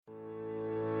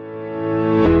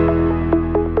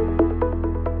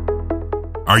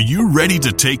Are you ready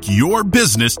to take your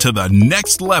business to the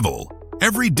next level?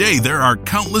 Every day there are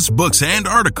countless books and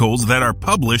articles that are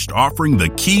published offering the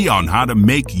key on how to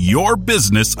make your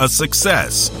business a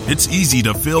success. It's easy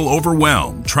to feel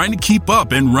overwhelmed trying to keep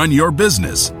up and run your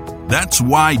business. That's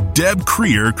why Deb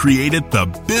Creer created the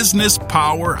Business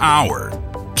Power Hour.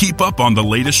 Keep up on the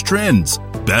latest trends,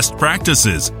 best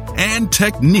practices, and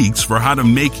techniques for how to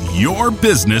make your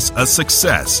business a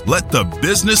success. Let the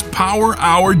Business Power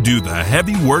Hour do the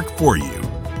heavy work for you.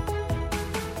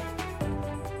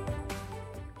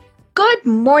 Good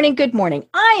morning. Good morning.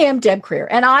 I am Deb Creer,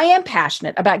 and I am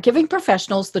passionate about giving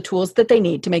professionals the tools that they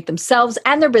need to make themselves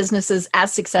and their businesses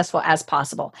as successful as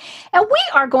possible. And we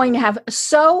are going to have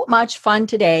so much fun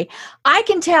today. I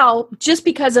can tell just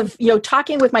because of,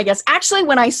 talking with my guests. Actually,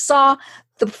 when I saw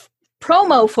the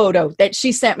promo photo that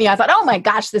she sent me, I thought, oh my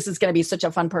gosh, this is going to be such a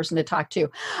fun person to talk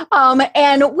to.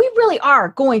 And we really are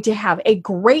going to have a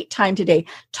great time today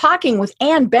talking with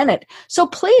Ann Bennett. So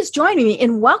please join me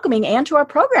in welcoming Ann to our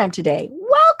program today.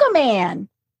 Welcome, Ann.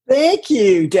 Thank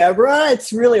you, Deborah.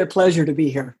 It's really a pleasure to be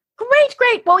here.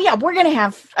 Great. Well, yeah, we're going to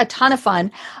have a ton of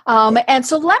fun. And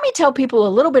so let me tell people a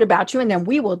little bit about you, and then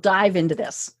we will dive into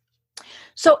this.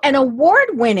 So an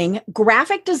award-winning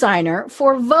graphic designer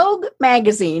for Vogue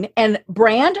magazine and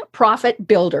brand profit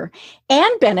builder,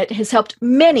 Ann Bennett has helped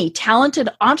many talented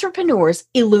entrepreneurs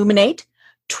illuminate,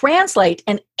 translate,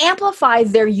 and amplify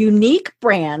their unique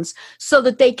brands so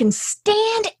that they can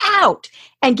stand out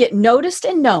and get noticed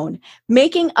and known,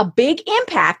 making a big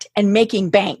impact and making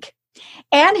bank.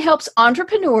 Ann helps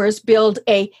entrepreneurs build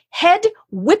a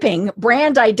head-whipping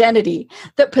brand identity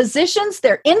that positions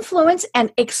their influence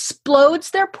and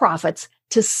explodes their profits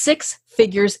to six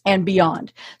figures and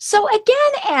beyond. So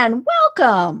again, Ann,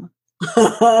 welcome.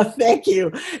 Thank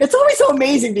you. It's always so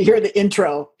amazing to hear the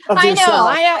intro of yourself.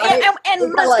 I know.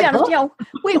 And let's be honest,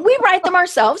 we write them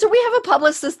ourselves, or we have a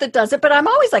publicist that does it, but I'm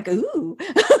always like, ooh.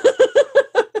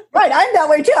 Right, I'm that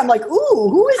way too. I'm like, ooh,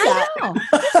 who is that? I know.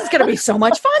 This is going to be so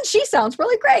much fun. She sounds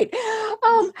really great.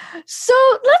 So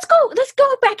let's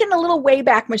go back in the little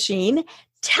Wayback Machine.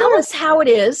 Tell us how it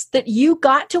is that you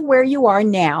got to where you are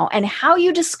now and how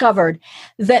you discovered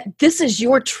that this is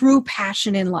your true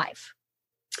passion in life.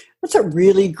 That's a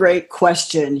really great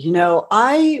question.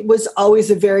 I was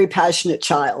always a very passionate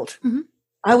child. Mm-hmm.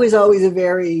 I was always a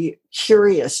very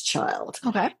curious child.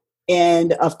 Okay.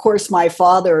 And of course, my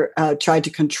father tried to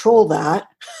control that.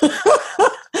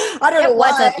 I don't know why.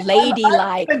 It wasn't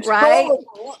ladylike, right?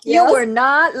 Yes. You were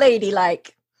not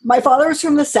ladylike. My father was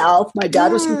from the South. My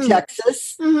dad was from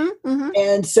Texas. Mm-hmm, mm-hmm.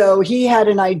 And so he had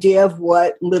an idea of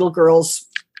what little girls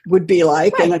would be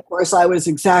like. Right. And of course, I was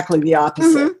exactly the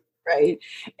opposite. Mm-hmm. Right.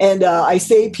 And I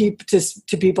say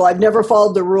to people, I've never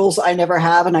followed the rules. I never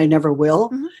have, and I never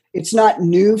will. Mm-hmm. It's not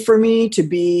new for me to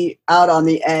be out on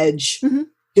the edge. Mm-hmm.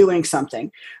 Doing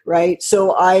something, right?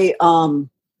 So I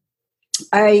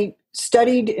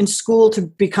studied in school to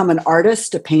become an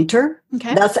artist, a painter.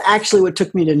 Okay. That's actually what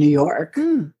took me to New York.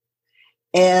 Mm.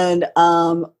 And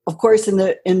of course, in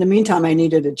the meantime, I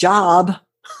needed a job.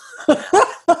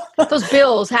 Those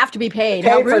bills have to be paid.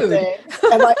 How rude!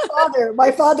 And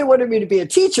my father wanted me to be a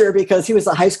teacher because he was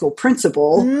a high school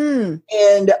principal. Mm.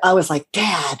 And I was like,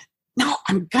 Dad, no,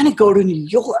 I'm going to go to New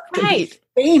York. Right.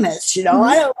 Famous, mm-hmm.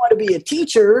 I don't want to be a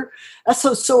teacher. That's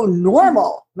so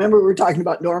normal. Remember, we were talking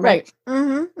about normal, right?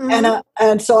 Mm-hmm, mm-hmm.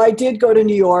 And so I did go to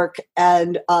New York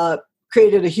and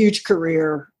created a huge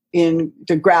career in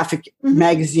the graphic mm-hmm.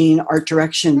 magazine, art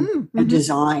direction, mm-hmm. and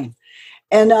design.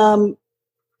 And I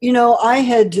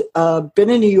had been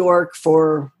in New York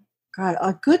for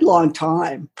a good long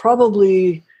time,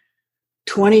 probably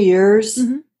 20 years,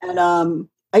 mm-hmm. and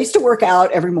I used to work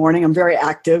out every morning. I'm a very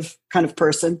active kind of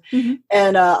person. Mm-hmm.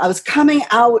 And I was coming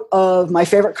out of my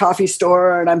favorite coffee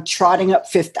store and I'm trotting up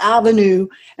Fifth Avenue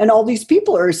and all these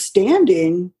people are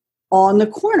standing on the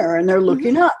corner and they're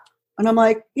looking mm-hmm. up. And I'm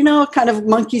like, kind of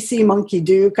monkey see, monkey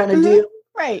do kind of mm-hmm. deal.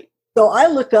 Right. So I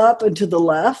look up and to the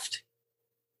left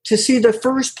to see the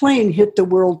first plane hit the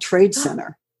World Trade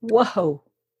Center. Whoa.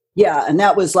 Yeah. And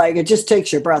that was like, it just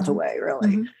takes your breath mm-hmm. away, really.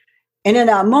 Mm-hmm. And in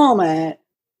that moment,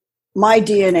 my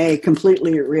DNA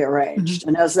completely rearranged. Mm-hmm.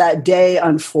 And as that day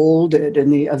unfolded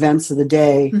and the events of the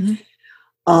day,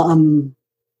 mm-hmm.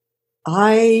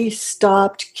 I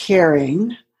stopped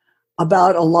caring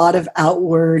about a lot of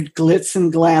outward glitz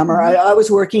and glamour. Mm-hmm. I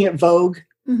was working at Vogue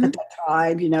mm-hmm. at that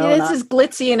time, Yeah, it's as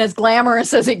glitzy and as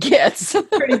glamorous as it gets.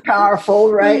 Pretty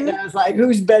powerful, right? Mm-hmm. And I was like,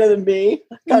 who's better than me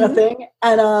kind mm-hmm. of thing.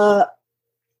 And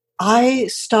I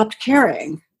stopped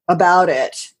caring about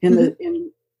it in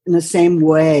the same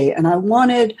way. And I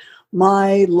wanted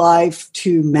my life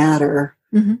to matter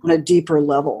mm-hmm. on a deeper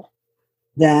level.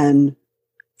 than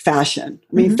fashion.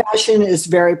 I mean, fashion is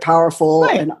very powerful,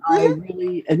 and I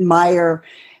really admire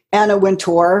Anna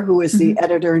Wintour, who is the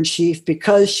editor-in-chief,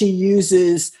 because she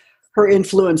uses her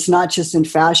influence not just in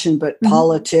fashion, but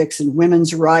politics and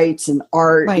women's rights and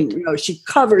art. Right. And, she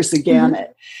covers the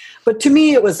gamut. But to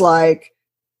me, it was like,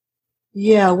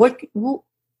 yeah, what do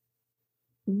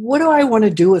I want to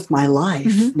do with my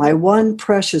life, my one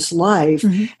precious life?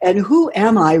 And who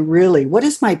am I really? What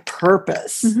is my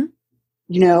purpose?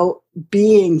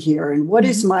 Being here, and what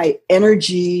is my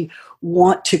energy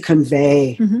want to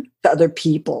convey to other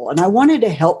people? And I wanted to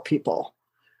help people.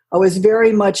 I was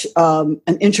very much an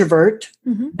introvert,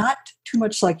 not too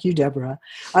much like you, Deborah.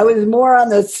 I was more on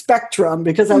the spectrum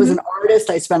because I was an artist.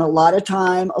 I spent a lot of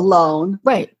time alone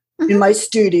in my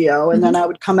studio, and then I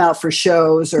would come out for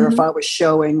shows or if I was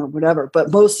showing or whatever,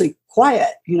 but mostly quiet,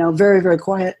 very, very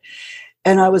quiet.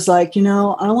 And I was like,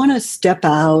 I want to step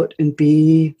out and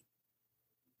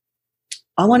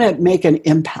I want to make an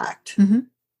impact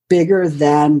bigger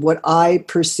than what I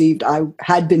perceived I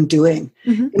had been doing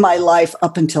in my life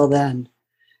up until then.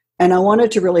 And I wanted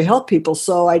to really help people.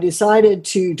 So I decided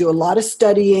to do a lot of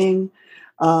studying,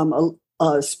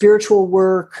 spiritual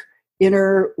work,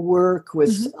 inner work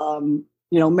with,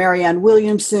 Marianne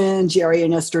Williamson, Jerry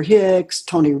and Esther Hicks,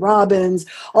 Tony Robbins,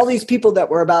 all these people that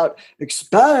were about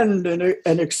expand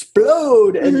and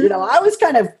explode. And, I was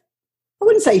kind of, I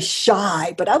wouldn't say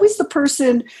shy, but I was the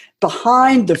person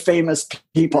behind the famous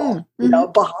people,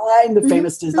 behind the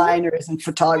famous designers and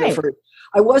photographers. Right.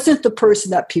 I wasn't the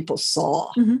person that people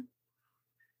saw. It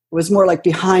was more like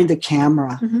behind the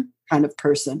camera kind of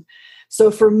person.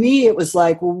 So for me, it was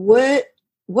like, well,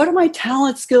 what are my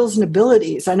talents, skills, and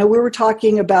abilities? I know we were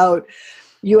talking about,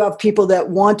 you have people that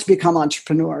want to become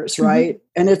entrepreneurs, right?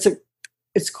 And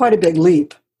it's quite a big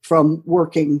leap from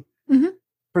working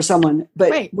for someone.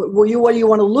 But what you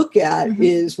want to look at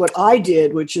is what I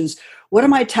did, which is, what are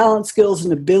my talent, skills,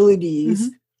 and abilities?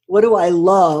 What do I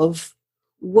love?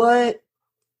 What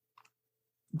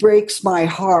breaks my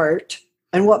heart?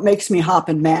 And what makes me hop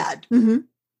and mad?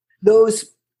 Those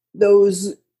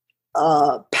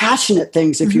passionate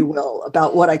things, if you will,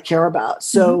 about what I care about.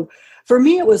 So for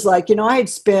me, it was like, I had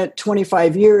spent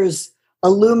 25 years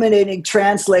illuminating,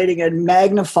 translating, and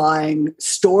magnifying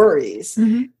stories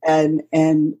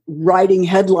and writing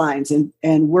headlines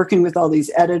and working with all these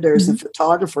editors and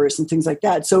photographers and things like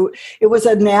that. So it was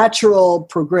a natural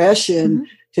progression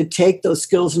to take those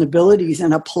skills and abilities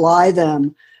and apply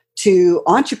them to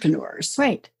entrepreneurs.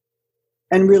 Right.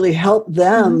 And really help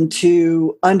them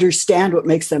to understand what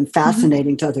makes them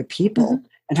fascinating to other people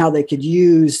and how they could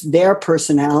use their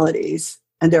personalities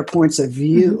and their points of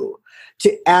view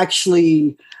to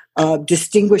actually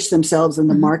distinguish themselves in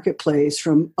the marketplace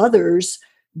from others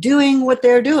doing what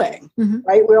they're doing,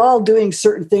 right? We're all doing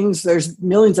certain things. There's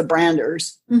millions of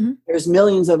branders. There's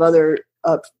millions of other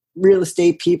real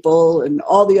estate people and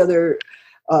all the other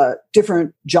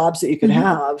different jobs that you could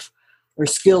have or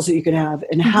skills that you could have.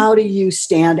 And how do you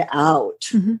stand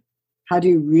out? How do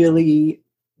you really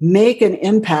make an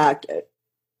impact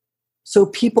so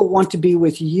people want to be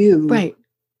with you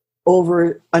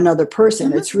over another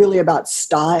person? It's really about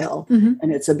style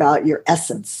and it's about your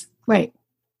essence. Right.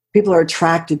 People are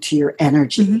attracted to your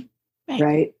energy,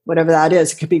 right? Whatever that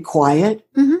is. It could be quiet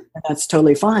and that's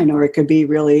totally fine. Or it could be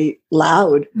really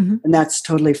loud and that's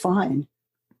totally fine.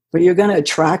 But you're going to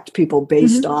attract people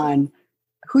based on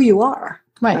who you are.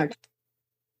 Right.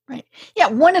 Right. Yeah.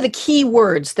 One of the key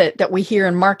words that we hear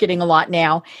in marketing a lot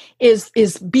now is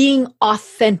being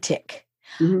authentic.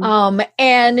 And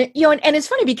it's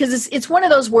funny because it's one of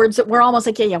those words that we're almost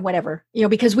like, yeah, whatever,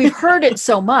 because we've heard it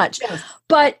so much,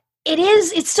 but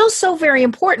it's still so very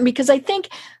important, because I think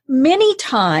many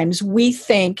times we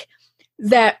think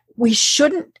that we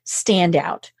shouldn't stand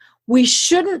out. We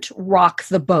shouldn't rock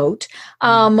the boat.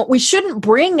 We shouldn't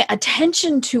bring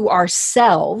attention to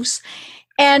ourselves.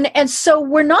 And so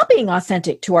we're not being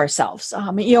authentic to ourselves,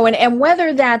 and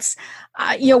whether that's,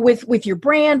 with your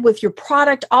brand, with your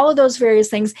product, all of those various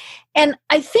things. And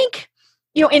I think,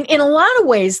 in a lot of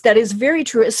ways that is very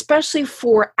true, especially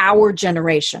for our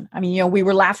generation. I mean, we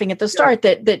were laughing at the start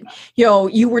that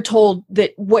you were told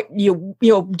that what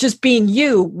just being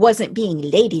you wasn't being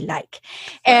ladylike.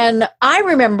 And I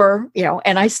remember,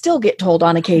 and I still get told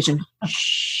on occasion,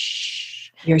 shh,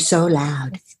 you're so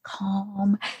loud. It's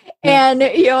calm. And,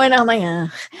 and I'm like,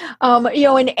 I'm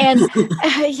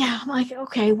like,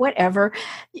 okay, whatever.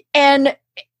 And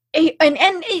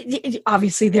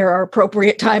obviously there are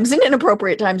appropriate times and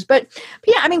inappropriate times, but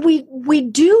yeah, I mean, we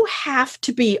do have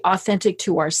to be authentic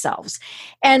to ourselves.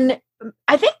 And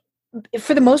I think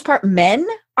for the most part, men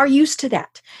are used to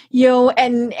that,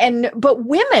 but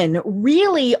women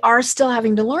really are still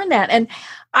having to learn that. And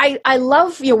I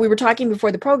love, we were talking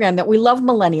before the program that we love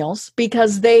millennials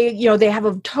because they have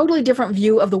a totally different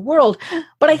view of the world.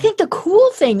 But I think the cool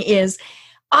thing is,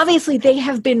 obviously they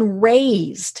have been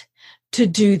raised to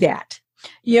do that.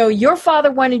 Your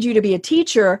father wanted you to be a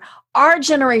teacher. Our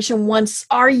generation wants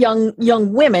our young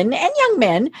women and young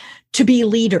men to be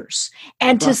leaders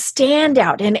and to stand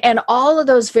out and all of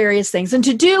those various things and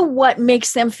to do what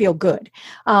makes them feel good.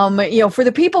 For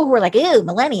the people who are like, ew,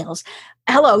 millennials,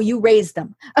 hello, you raised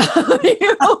them. If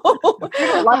you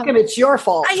don't like them, it's your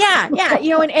fault. Yeah.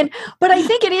 But I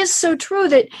think it is so true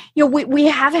that, we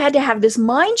have had to have this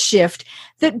mind shift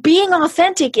that being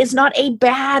authentic is not a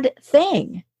bad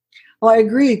thing. Well, I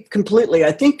agree completely.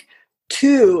 I think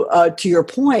to your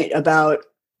point about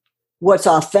what's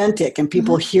authentic and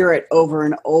people hear it over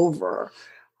and over,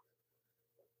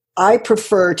 I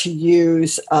prefer to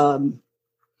use,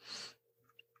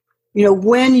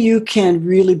 when you can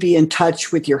really be in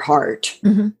touch with your heart,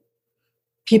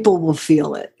 people will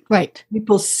feel it. Right.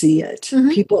 People see it.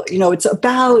 People,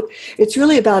 it's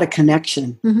really about a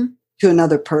connection to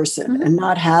another person and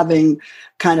not having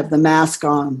kind of the mask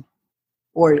on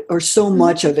or so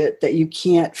much of it that you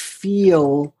can't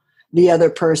feel the other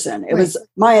person. It was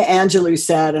Maya Angelou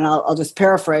said, and I'll just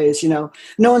paraphrase, no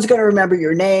one's going to remember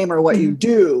your name or what you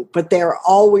do, but they'll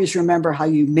always remember how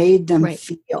you made them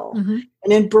feel.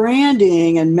 And in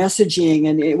branding and messaging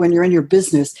and when you're in your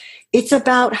business, it's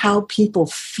about how people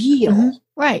feel.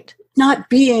 Right. Not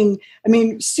being,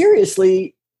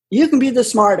 seriously, you can be the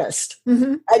smartest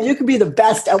and you can be the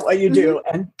best at what you do.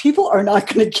 And people are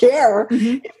not going to care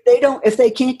if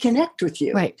they can't connect with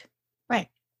you. Right.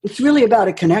 It's really about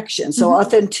a connection. So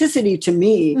authenticity to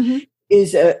me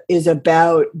is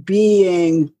about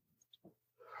being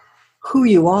who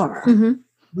you are,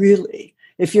 really.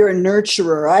 If you're a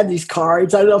nurturer, I have these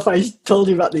cards. I don't know if I told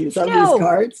you about these. I have these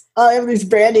cards. I have these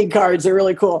branding cards. They're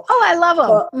really cool. Oh, I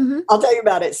love them. I'll tell you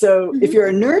about it. So if you're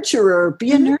a nurturer,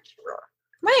 be a nurturer.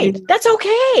 Right. That's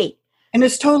okay. And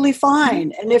it's totally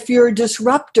fine. And if you're a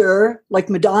disruptor, like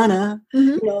Madonna,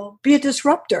 be a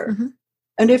disruptor.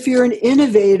 And if you're an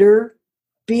innovator,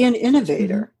 be an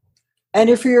innovator. And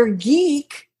if you're a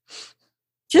geek,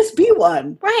 just be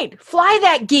one. Right. Fly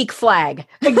that geek flag.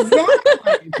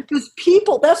 Exactly. Because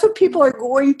that's what people are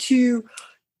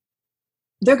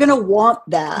they're going to want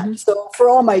that. So for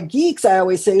all my geeks, I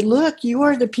always say, look, you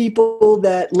are the people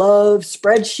that love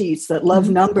spreadsheets, that love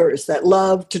numbers, that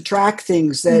love to track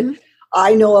things, that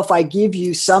I know if I give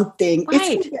you something, it's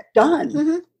going to get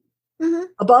done.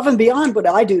 Above and beyond what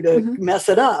I do to mess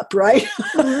it up, right?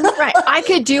 Right. I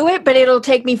could do it, but it'll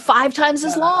take me 5 times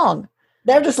as long.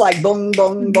 They're just like, bong,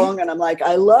 bong, bong. And I'm like,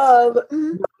 I love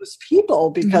those people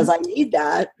because I need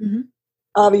that.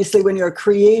 Obviously, when you're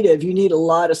creative, you need a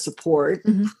lot of support.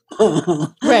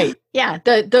 Right. Yeah.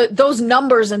 Those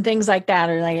numbers and things like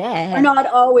that are like, are not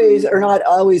always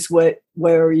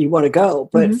where you want to go.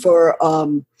 But for,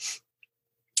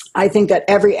 I think that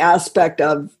every aspect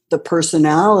of the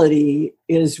personality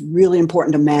is really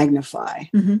important to magnify.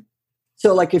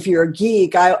 So like if you're a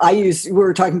geek, we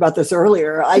were talking about this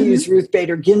earlier, I use Ruth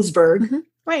Bader Ginsburg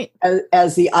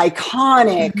as the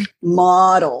iconic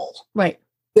model. Right.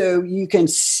 So you can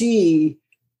see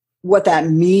what that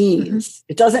means.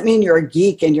 It doesn't mean you're a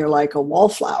geek and you're like a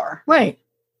wallflower. Right.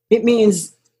 It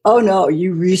means, oh no,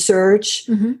 you research,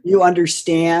 you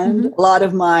understand. A lot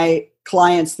of my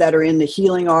clients that are in the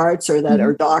healing arts or that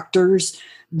are doctors,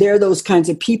 they're those kinds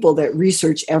of people that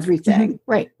research everything.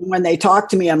 Right. When they talk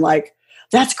to me, I'm like,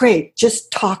 that's great. Just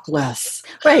talk less.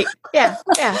 Right. Yeah.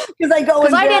 Yeah.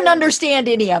 Because I didn't understand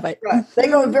any of it. Right. They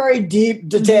go in very deep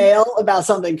detail about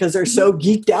something because they're so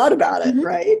geeked out about it.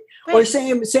 Right. Or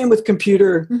same with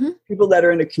computer people that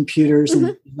are into computers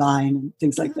and design and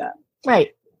things like that.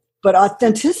 Right. But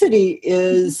authenticity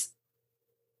is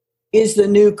the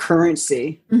new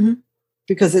currency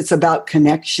because it's about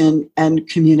connection and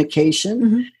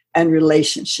communication and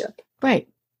relationship. Right.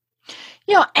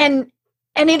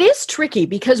 And it is tricky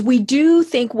because we do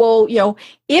think, well,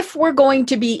 if we're going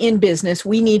to be in business,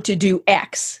 we need to do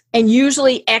X. And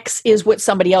usually X is what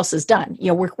somebody else has done.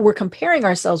 We're comparing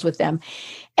ourselves with them.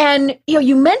 And,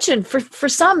 you mentioned for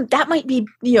some, that might be,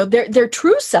 their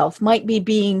true self might be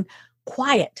being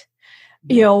quiet,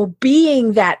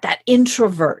 being that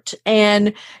introvert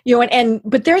and,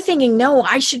 but they're thinking, no,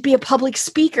 I should be a public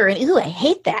speaker. And I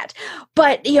hate that.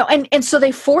 But, and so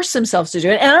they force themselves to do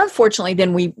it. And unfortunately,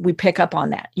 then we pick up on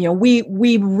that.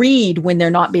 We read when they're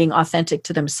not being authentic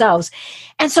to themselves.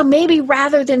 And so maybe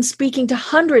rather than speaking to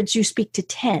hundreds, you speak to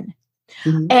 10.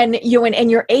 And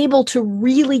and you're able to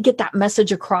really get that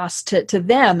message across to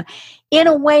them in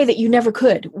a way that you never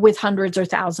could with hundreds or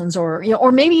thousands, or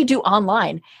or maybe you do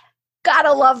online.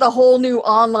 Gotta love the whole new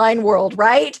online world,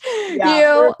 right?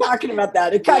 Yeah, we're talking about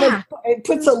that. It kind of it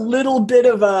puts a little bit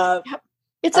of a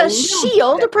it's a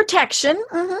shield, a protection.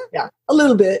 Yeah, a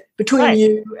little bit between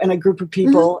you and a group of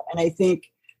people, and I think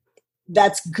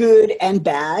that's good and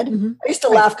bad. I used to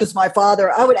laugh because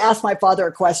I would ask my father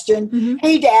a question.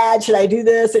 Hey, Dad, should I do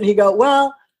this? And he'd go,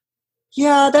 well,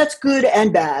 yeah, that's good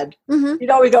and bad. You'd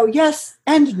always go, yes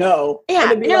and no.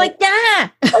 Yeah, and you're like, yeah.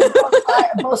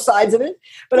 both sides of it.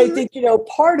 But I think,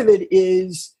 part of it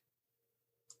is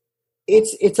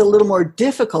it's a little more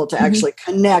difficult to actually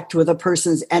connect with a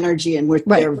person's energy and with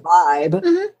their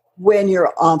vibe when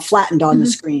you're flattened on the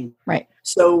screen. Right.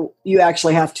 So you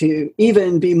actually have to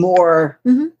even be more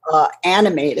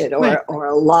animated or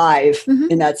alive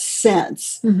in that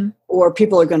sense, or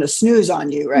people are going to snooze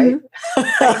on you, right?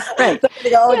 Right. I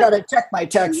got to check my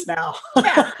text now.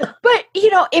 But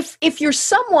if you're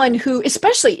someone who,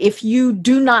 especially if you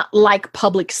do not like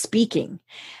public speaking,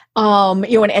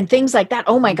 and things like that,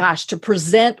 oh my gosh, to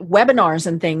present webinars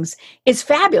and things is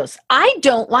fabulous. I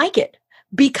don't like it,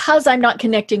 because I'm not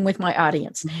connecting with my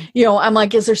audience. I'm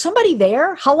like, is there somebody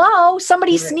there? Hello,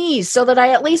 somebody sneeze, so that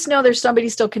I at least know there's somebody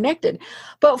still connected.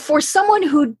 But for someone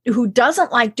who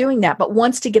doesn't like doing that, but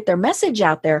wants to get their message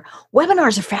out there,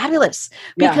 webinars are fabulous,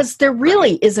 because there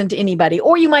really isn't anybody,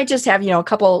 or you might just have, a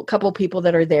couple people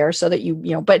that are there so that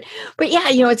but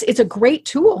it's a great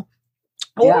tool.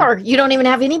 Or you don't even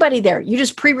have anybody there. You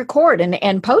just pre-record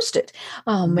and post it.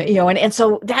 And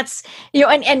so that's,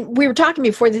 and we were talking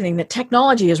before the thing that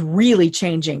technology is really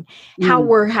changing how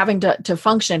we're having to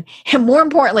function. And more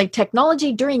importantly,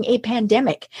 technology during a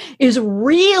pandemic is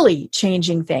really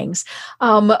changing things.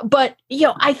 But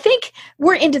I think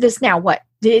we're into this now. What?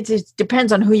 It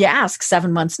depends on who you ask,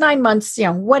 7 months, 9 months,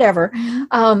 whatever.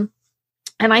 And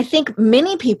I think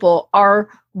many people are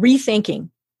rethinking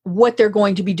what they're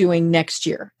going to be doing next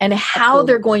year and how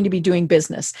they're going to be doing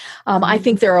business. I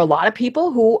think there are a lot of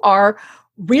people who are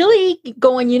really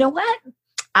going, you know what?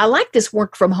 I like this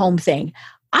work from home thing.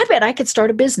 I bet I could start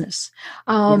a business.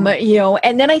 And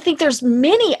then I think there's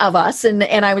many of us, and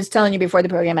I was telling you before the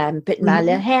program, I'm putting my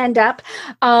little hand up,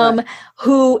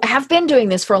 who have been doing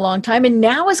this for a long time. And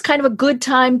now is kind of a good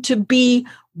time to be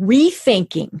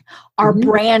rethinking our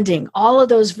branding, all of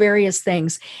those various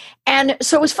things. And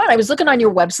so it was fun. I was looking on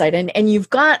your website, and you've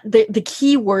got the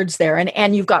keywords there,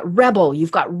 and you've got rebel,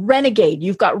 you've got renegade,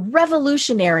 you've got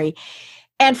revolutionary.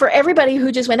 And for everybody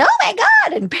who just went, oh my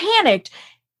God, and panicked,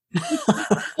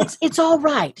 it's all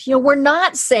right. We're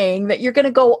not saying that you're going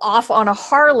to go off on a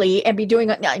Harley and be doing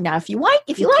it now. If you like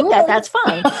that, that's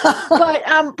fine.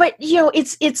 But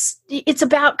it's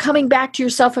about coming back to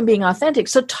yourself and being authentic.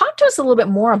 So talk to us a little bit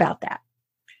more about that.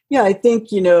 Yeah, I think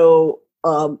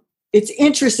it's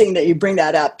interesting that you bring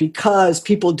that up, because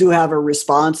people do have a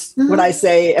response when I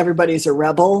say everybody's a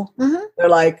rebel. They're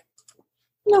like,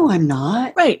 no, I'm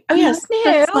not. Right. Oh yes,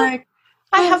 no.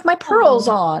 I have my pearls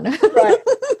on. Right.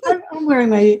 I'm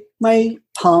wearing my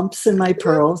pumps and my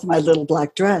pearls, my little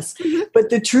black dress. But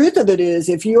the truth of it is,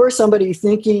 if you're somebody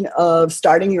thinking of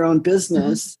starting your own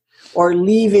business or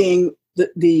leaving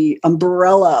the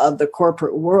umbrella of the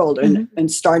corporate world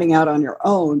and starting out on your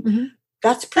own,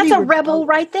 that's a rebel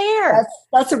right there.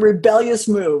 That's a rebellious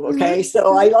move. Okay.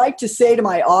 So I like to say to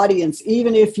my audience,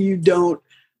 even if you don't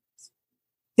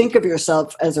think of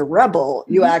yourself as a rebel,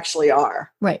 you actually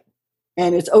are. Right.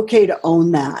 And it's okay to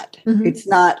own that. It's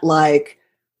not like,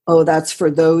 oh, that's for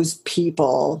those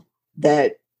people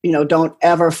that, don't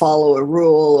ever follow a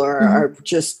rule or are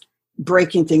just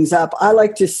breaking things up. I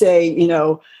like to say,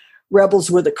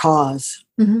 rebels with a cause.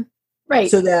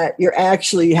 Right. So that you're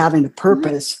actually having a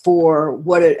purpose for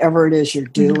whatever it is you're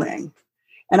doing.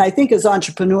 And I think as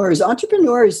entrepreneurs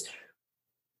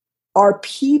are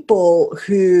people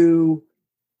who,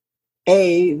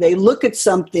 they look at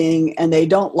something and they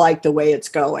don't like the way it's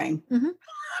going.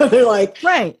 They're like,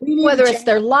 right. Whether it's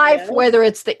their life, whether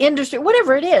it's the industry,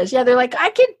 whatever it is. Yeah. They're like, I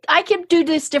could do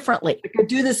this differently. I could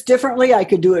do this differently. I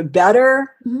could do it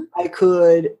better. I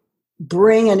could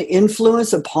bring an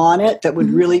influence upon it that would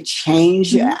really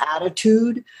change the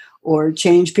attitude or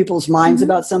change people's minds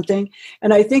about something.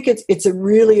 And I think it's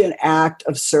really an act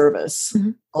of service,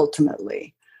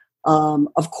 ultimately.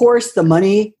 Of course, the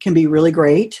money can be really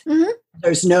great.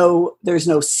 There's no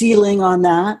ceiling on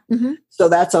that. So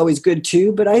that's always good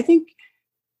too. But I think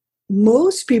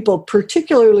most people,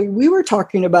 particularly, we were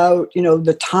talking about,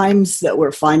 the times that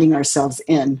we're finding ourselves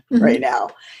in right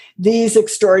now. These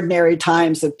extraordinary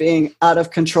times of being out of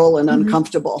control and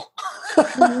uncomfortable.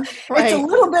 Right. It's a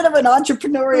little bit of an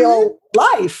entrepreneurial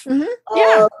life.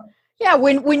 Yeah. Yeah.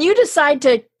 When you decide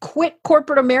to quit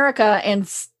corporate America and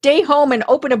stay home and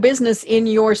open a business in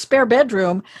your spare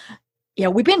bedroom,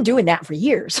 we've been doing that for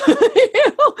years.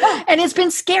 And it's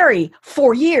been scary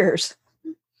for years.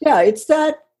 Yeah. It's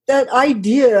that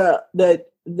idea that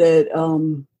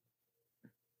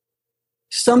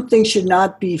something should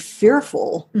not be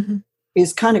fearful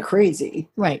is kind of crazy.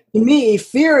 Right. To me,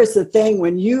 fear is the thing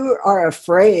when you are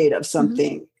afraid of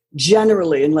something,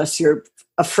 generally, unless you're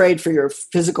afraid for your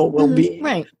physical well-being.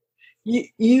 Right.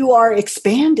 You are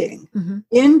expanding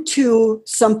into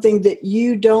something that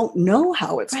you don't know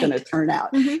how it's going to turn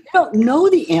out. You don't know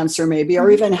the answer maybe, or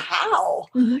even how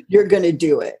you're going to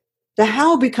do it. The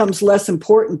how becomes less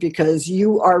important because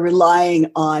you are relying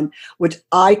on what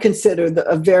I consider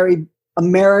a very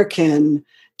American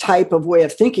type of way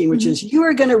of thinking, which is you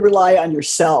are going to rely on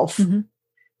yourself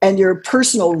and your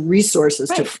personal resources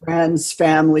to friends,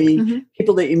 family,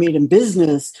 people that you meet in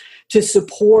business to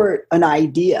support an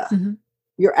idea.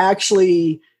 You're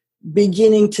actually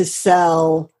beginning to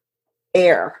sell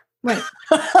air. Right.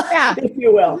 Yeah. If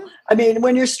you will. I mean,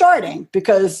 when you're starting,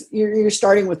 because you're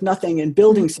starting with nothing and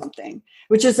building something,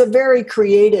 which is a very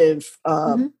creative,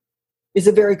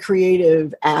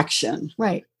 action.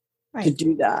 Right. To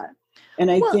do that. And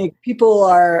I think people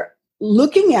are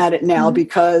looking at it now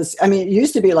because, it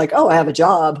used to be like, oh, I have a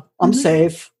job. I'm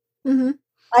safe.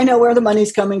 I know where the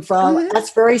money's coming from.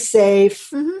 That's very safe.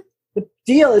 The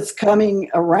deal that's coming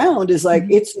around is like,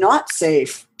 it's not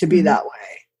safe to be that way.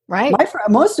 Right.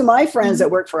 Most of my friends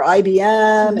that work for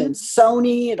IBM and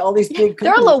Sony and all these big companies,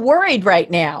 they're a little worried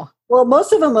right now. Well,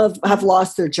 most of them have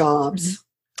lost their jobs.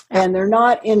 And they're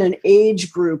not in an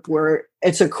age group where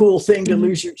it's a cool thing to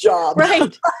lose your job.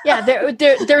 Right. Yeah.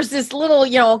 There's this little,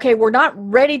 okay, we're not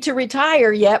ready to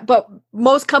retire yet, but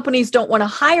most companies don't want to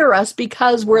hire us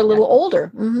because we're a little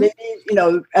older. Maybe,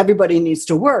 everybody needs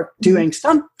to work doing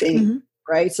something,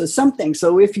 right? So something.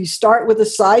 So if you start with a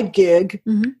side gig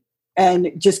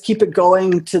and just keep it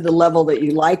going to the level that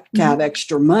you like to have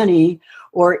extra money,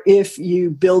 or if you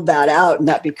build that out and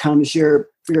that becomes your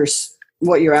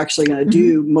what you're actually going to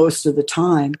do most of the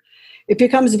time, it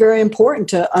becomes very important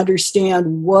to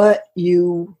understand what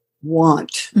you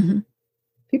want.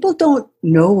 People don't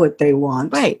know what they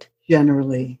want,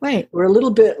 generally. Right. We're a little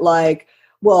bit like,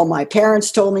 well, my parents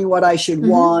told me what I should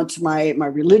want. My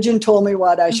religion told me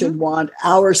what I should want.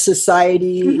 Our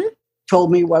society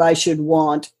told me what I should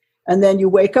want. And then you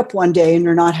wake up one day and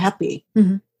you're not happy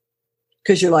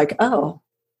because you're like, oh,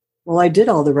 well, I did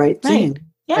all the right thing.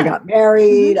 Yeah. I got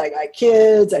married, I got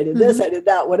kids, I did this, I did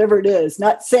that, whatever it is.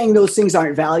 Not saying those things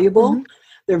aren't valuable.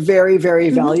 They're very, very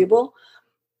valuable.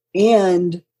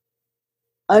 And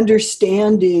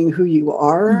understanding who you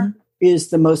are is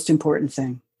the most important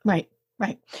thing. Right,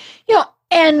 right.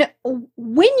 And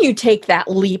when you take that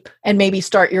leap and maybe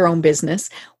start your own business,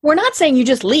 we're not saying you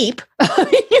just leap.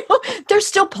 There's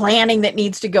still planning that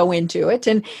needs to go into it.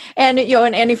 And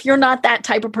if you're not that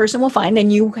type of person, well, fine.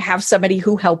 Then you have somebody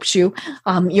who helps you.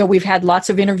 We've had lots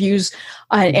of interviews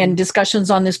and discussions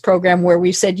on this program where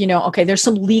we've said, okay, there's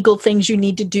some legal things you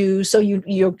need to do. So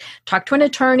you talk to an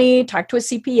attorney, talk to a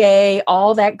CPA,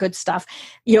 all that good stuff.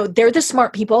 They're the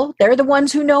smart people. They're the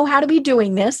ones who know how to be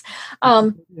doing this.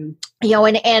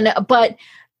 But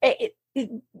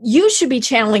you should be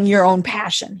channeling your own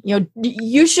passion.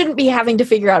 You shouldn't be having to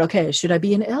figure out, okay, should I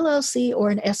be an LLC or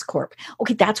an S Corp?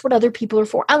 Okay, that's what other people are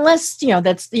for. Unless,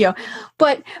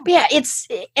 but yeah,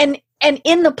 and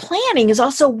in the planning is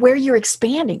also where you're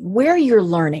expanding, where you're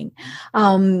learning.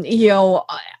 I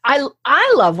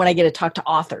love when I get to talk to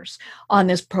authors on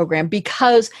this program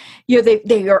because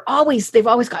they've always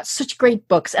got such great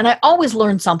books, and I always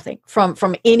learn something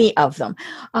from any of them.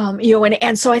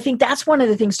 And so I think that's one of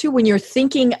the things too when you're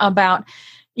thinking about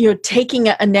taking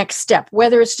a next step,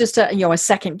 whether it's just a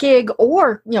second gig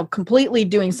or completely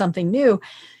doing something new.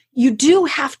 You do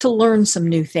have to learn some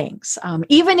new things,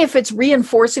 even if it's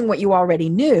reinforcing what you already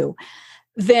knew.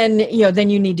 Then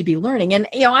you need to be learning. And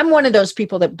I'm one of those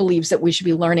people that believes that we should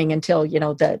be learning until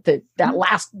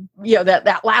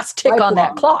that last tick on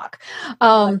that clock.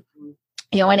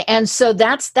 And so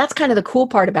that's kind of the cool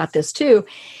part about this too.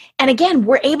 And again,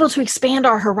 we're able to expand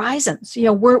our horizons.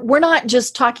 We're not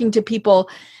just talking to people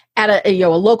at a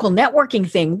local networking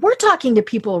thing. We're talking to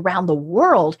people around the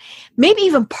world, maybe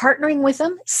even partnering with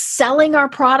them, selling our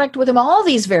product with them, all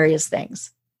these various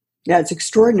things. Yeah, it's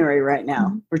extraordinary right now.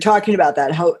 Mm-hmm. We're talking about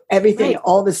that, how everything Right.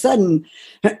 all of a sudden,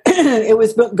 it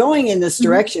was going in this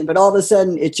direction, but all of a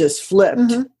sudden it just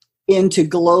flipped into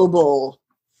global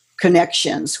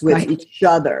connections with each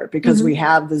other because we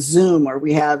have the Zoom, or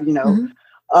we have,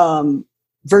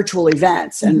 virtual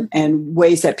events and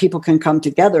ways that people can come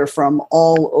together from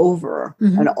all over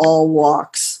and all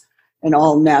walks and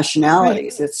all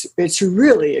nationalities. Right. It's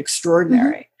really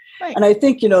extraordinary. Right. And I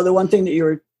think, the one thing that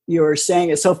you were saying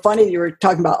is so funny that you were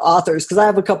talking about authors, because I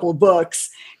have a couple of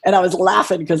books and I was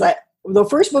laughing because the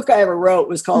first book I ever wrote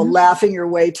was called Laughing Your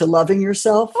Way to Loving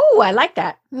Yourself. Oh, I like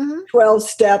that. 12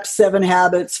 steps, 7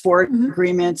 habits, 4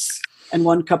 agreements, and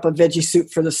 1 cup of veggie soup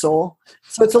for the soul.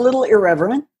 So it's a little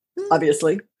irreverent,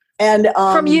 obviously. And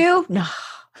from you? No.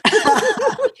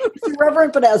 It's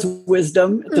irreverent, but has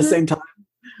wisdom at the same time.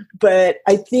 But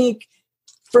I think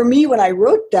for me, when I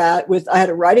wrote that I had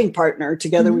a writing partner,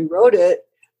 together we wrote it,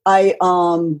 I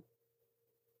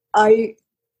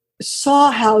saw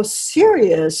how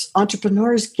serious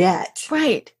entrepreneurs get.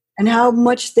 Right. And how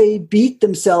much they beat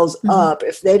themselves up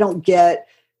if they don't get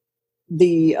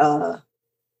the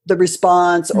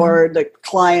response or the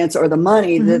clients or the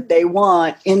money that they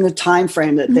want in the time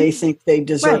frame that they think they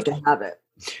deserve to have it.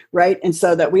 Right. And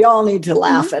so that we all need to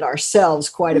laugh at ourselves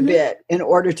quite a bit in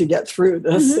order to get through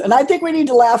this. And I think we need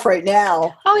to laugh right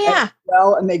now. Oh, yeah.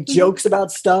 And make jokes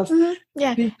about stuff.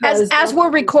 Yeah. As we're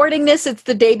recording this, it's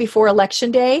the day before Election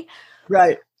Day.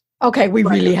 Right. Okay. We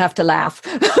really have to laugh.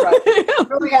 Right. We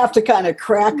really have to kind of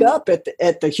crack up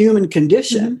at the human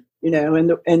condition,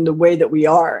 and the way that we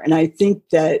are. And I think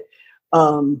that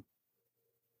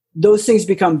those things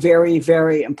become very,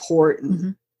 very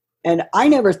important. And I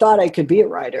never thought I could be a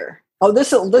writer. Oh,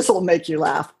 this will make you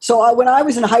laugh. So when I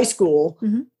was in high school,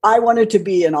 I wanted to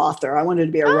be an author. I wanted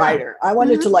to be a writer. I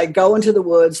wanted to go into the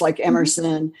woods like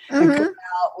Emerson and come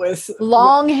out with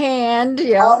longhand,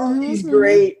 all these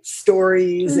great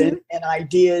stories and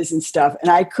ideas and stuff.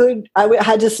 And I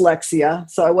had dyslexia,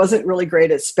 so I wasn't really great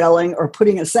at spelling or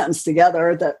putting a sentence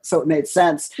together so it made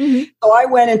sense. So I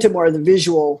went into more of the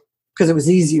visual because it was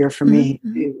easier for me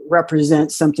to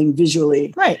represent something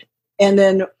visually. Right. And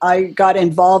then I got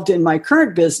involved in my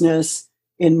current business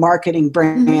in marketing,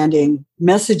 branding,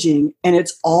 messaging, and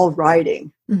it's all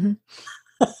writing. And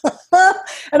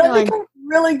I become a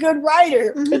really good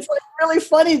writer. It's really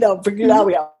funny though, because now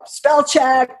we have spell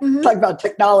check, talk about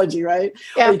technology, right?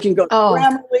 Yeah. Or you can go to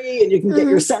Grammarly and you can get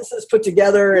your sentences put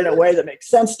together in a way that makes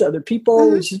sense to other people,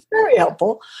 which is very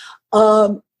helpful.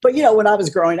 But when I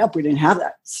was growing up, we didn't have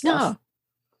that stuff.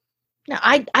 No,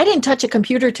 I didn't touch a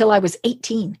computer till I was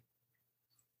 18.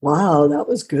 Wow, that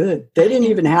was good. They didn't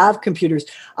even have computers.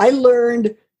 I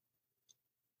learned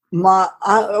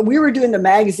we were doing the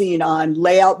magazine on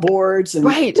layout boards and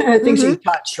things you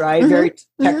touch, right? Very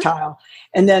tactile.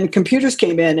 And then computers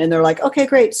came in and they're like, okay,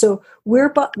 great. So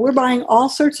we're buying all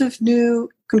sorts of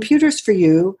new computers for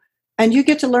you. And you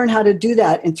get to learn how to do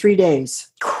that in 3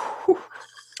 days.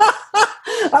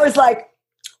 I was like,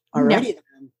 alrighty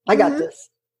then, I got this.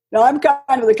 No, I'm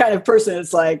kind of the kind of person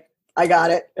that's like, I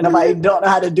got it. And if I don't know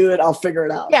how to do it, I'll figure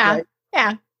it out. Yeah. Right?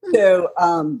 Yeah.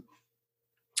 So,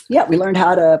 we learned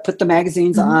how to put the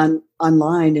magazines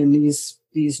online in these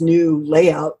new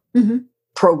layout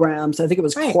programs. I think it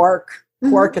was Quark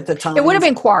at the time. It would have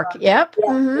been Quark. Yep.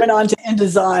 Went on to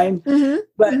InDesign.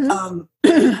 But,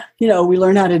 we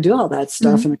learned how to do all that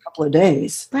stuff in a couple of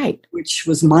days. Right. Which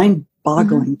was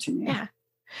mind-boggling to me. Yeah.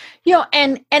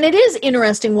 And it is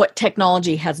interesting what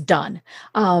technology has done,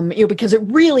 because it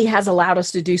really has allowed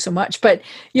us to do so much. But,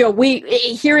 we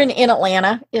here in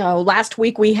Atlanta, last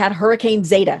week we had Hurricane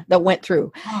Zeta that went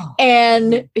through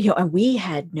and we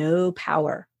had no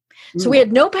power. So we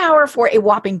had no power for a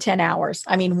whopping 10 hours.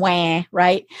 I mean,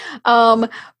 right?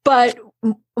 But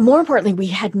more importantly, we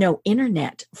had no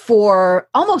internet for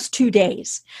almost 2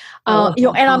 days.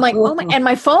 And I'm like, and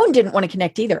my phone didn't want to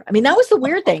connect either. I mean, that was the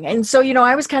weird thing. And so,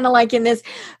 I was kind of like in this,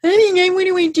 what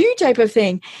do we do type of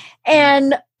thing.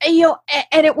 And,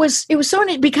 and it was so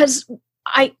neat because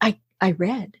I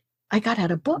read. I got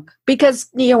out a book because,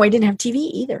 I didn't have TV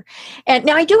either. And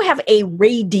now I do have a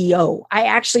radio. I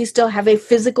actually still have a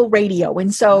physical radio.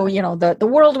 And so, the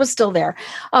world was still there.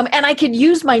 And I could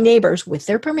use my neighbors with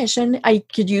their permission. I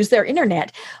could use their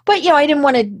internet. But, I didn't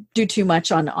want to do too much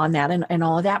on that and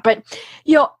all of that. But,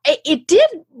 it did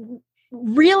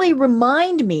really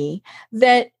remind me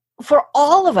that for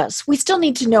all of us, we still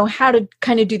need to know how to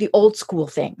kind of do the old school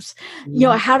things,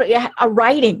 how to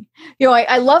writing.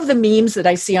 I love the memes that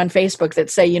I see on Facebook that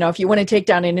say, if you want to take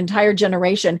down an entire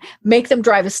generation, make them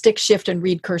drive a stick shift and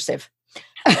read cursive.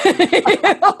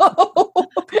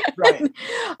 Right.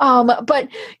 But,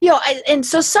 and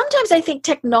so sometimes I think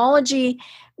technology,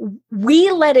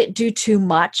 we let it do too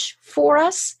much for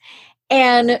us.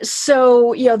 And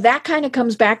so, that kind of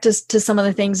comes back to some of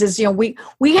the things is,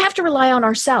 we have to rely on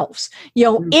ourselves.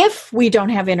 If we don't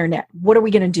have internet, what are we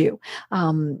going to do?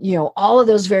 All of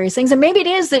those various things. And maybe it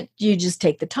is that you just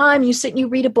take the time, you sit and you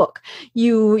read a book.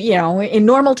 In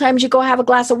normal times, you go have a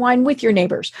glass of wine with your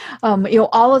neighbors,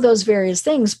 all of those various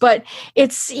things. But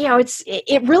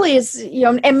it really is,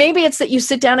 and maybe it's that you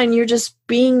sit down and you're just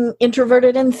being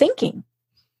introverted and thinking.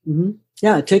 Mm-hmm.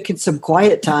 Yeah, taking some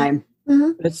quiet time.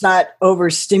 Mm-hmm. It's not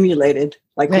overstimulated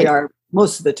like we are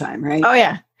most of the time, right? Oh,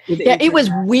 yeah. Yeah, it was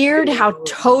weird how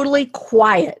totally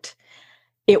quiet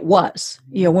it was,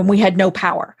 when we had no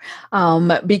power,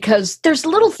 because there's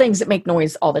little things that make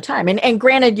noise all the time. And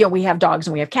granted, we have dogs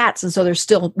and we have cats, and so there's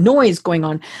still noise going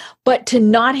on. But to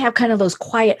not have kind of those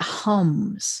quiet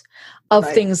hums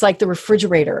of things like the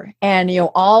refrigerator and,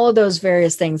 all of those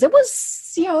various things, it was...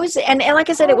 and like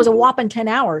I said, it was a whopping 10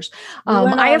 hours.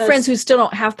 I have friends who still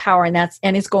don't have power, and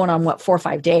it's going on 4 or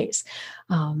 5 days.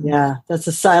 That's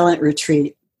a silent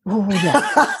retreat. Oh,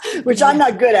 yeah. Which I'm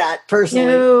not good at personally.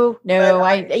 No,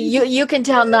 you can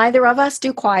tell neither of us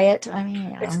do quiet. I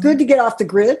mean, it's good to get off the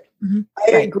grid. Mm-hmm.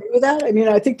 I agree with that. I mean,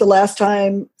 I think the last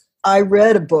time I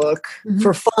read a book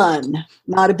for fun,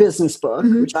 not a business book,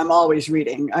 which I'm always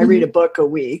reading. I read a book a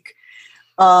week.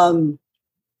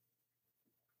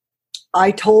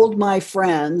 I told my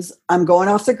friends, I'm going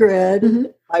off the grid. Mm-hmm.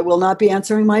 I will not be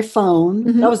answering my phone.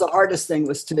 Mm-hmm. That was the hardest thing,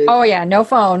 was to oh yeah, no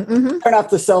phone. Mm-hmm. Turn off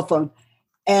the cell phone.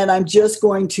 And I'm just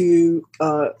going to,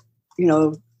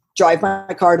 drive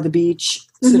my car to the beach,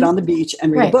 sit on the beach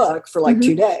and read a book for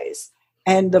 2 days.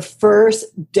 And the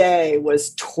first day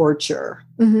was torture.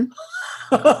 Mm-hmm.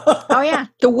 Oh yeah.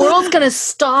 The world's going to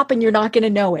stop and you're not going to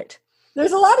know it.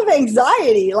 There's a lot of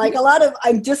anxiety, like a lot of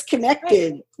I'm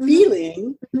disconnected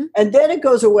feeling, and then it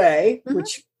goes away,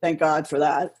 which thank God for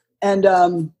that. And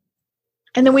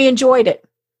then we enjoyed it.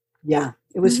 Yeah,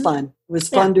 it was fun. It was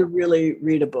fun to really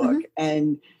read a book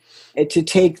and to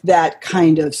take that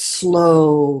kind of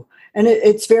slow, and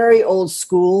it's very old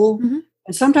school. Mm-hmm.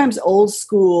 And sometimes old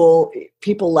school,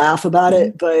 people laugh about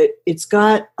it, but it's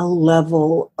got a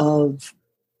level of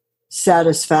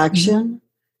satisfaction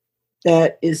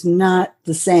that is not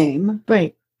the same,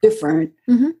 different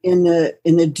in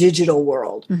the digital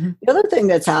world. Mm-hmm. The other thing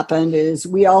that's happened is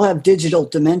we all have digital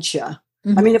dementia.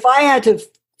 Mm-hmm. I mean, if I had to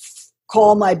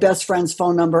call my best friend's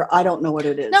phone number, I don't know what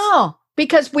it is. No,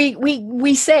 because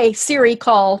we say Siri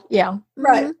call, right.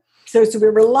 Mm-hmm. So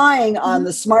we're relying on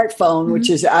the smartphone,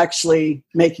 which is actually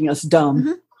making us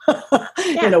dumb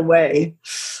in a way.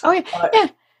 Oh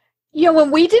yeah.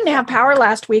 When we didn't have power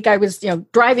last week, I was,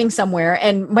 driving somewhere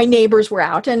and my neighbors were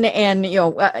out and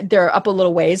they're up a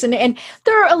little ways and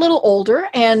they're a little older.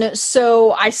 And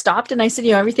so I stopped and I said,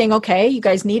 everything okay? You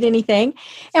guys need anything?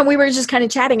 And we were just kind of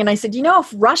chatting. And I said,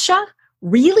 if Russia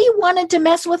really wanted to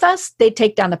mess with us, they'd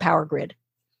take down the power grid.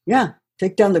 Yeah.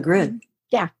 Take down the grid.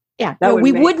 Yeah. Yeah.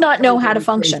 We would not know how to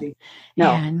function. Crazy.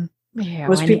 No. And,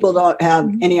 most people don't have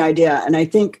any idea. And I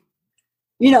think,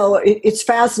 it's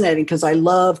fascinating because I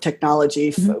love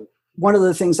technology. Mm-hmm. One of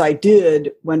the things I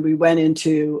did when we went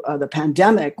into the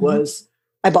pandemic was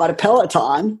I bought a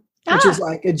Peloton, which is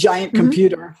like a giant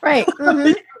computer. Right.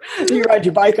 Mm-hmm. You ride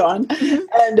your bike on.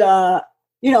 And,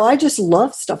 I just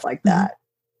love stuff like that.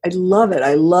 I love it.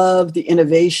 I love the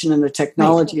innovation and the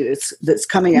technology that's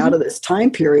coming out of this time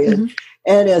period. Mm-hmm.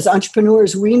 And as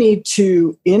entrepreneurs, we need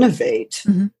to innovate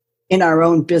in our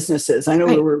own businesses. I know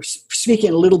we were speaking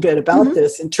a little bit about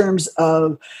this in terms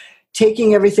of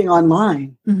taking everything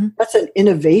online. Mm-hmm. That's an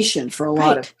innovation for a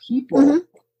lot of people. Mm-hmm.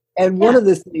 And one of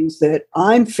the things that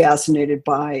I'm fascinated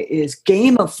by is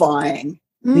gamifying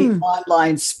the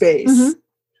online space. Mm-hmm.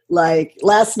 Like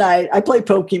last night, I played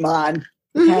Pokemon.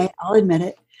 Okay, I'll admit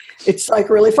it. It's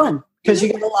like really fun because you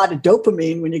get a lot of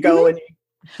dopamine when you go and you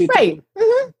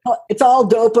it's all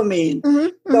dopamine.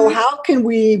 Mm-hmm. So how can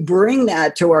we bring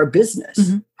that to our business?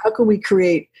 Mm-hmm. How can we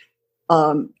create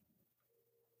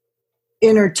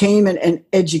entertainment and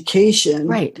education?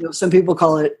 Right. Some people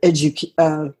call it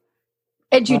edutainment.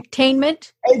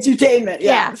 Edutainment,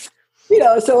 yeah.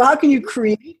 So how can you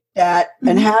create that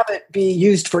and have it be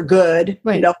used for good?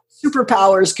 Right.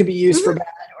 Superpowers can be used for bad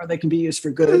or they can be used for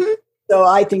good. Mm-hmm. So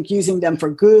I think using them for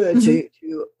good to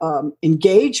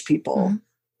engage people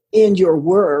in your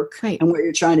work and what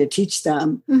you're trying to teach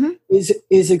them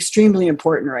is extremely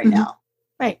important right now.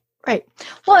 Right.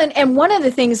 Well, and one of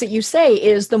the things that you say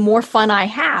is the more fun I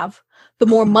have, the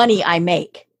more money I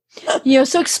make.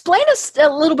 So explain us a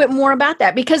little bit more about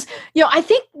that, because, I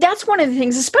think that's one of the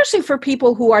things, especially for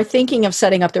people who are thinking of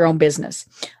setting up their own business.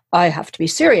 I have to be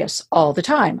serious all the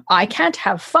time. I can't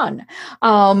have fun.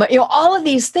 All of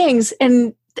these things.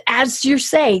 And as you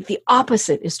say, the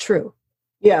opposite is true.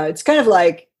 Yeah. It's kind of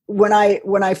like when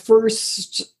I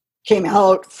first came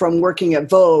out from working at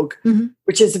Vogue,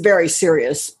 which is very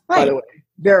serious, by the way,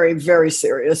 very, very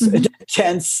serious,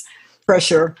 intense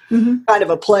pressure kind of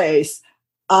a place.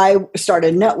 I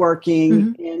started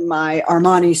networking in my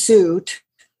Armani suit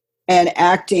and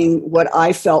acting what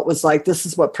I felt was like, this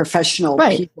is what professional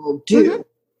people do.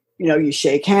 You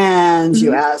shake hands,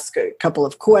 you ask a couple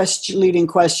of leading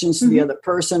questions to the other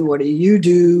person. What do you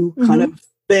do? Kind of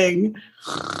thing,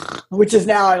 which is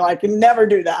now I can never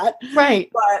do that. Right.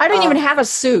 But, I don't even have a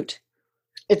suit.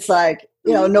 It's like,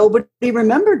 nobody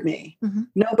remembered me.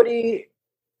 Nobody.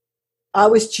 I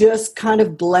was just kind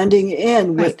of blending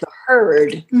in with the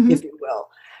herd, if you will.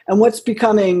 And what's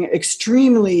becoming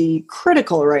extremely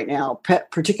critical right now,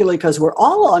 particularly because we're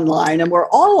all online and we're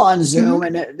all on Zoom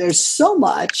and there's so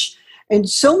much and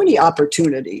so many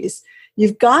opportunities,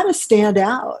 you've got to stand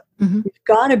out. You've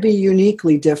got to be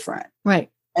uniquely different. Right.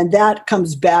 And that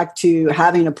comes back to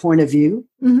having a point of view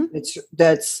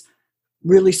that's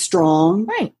really strong.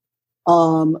 Right.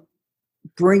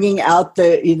 Bringing out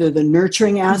either the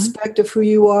nurturing aspect of who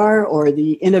you are or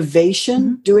the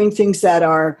innovation, doing things that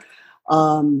are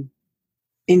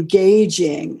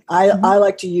engaging. I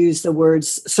like to use the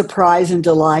words surprise and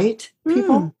delight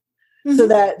people so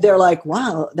that they're like,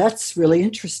 wow, that's really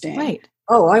interesting. Right.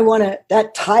 Oh, I want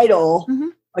that title.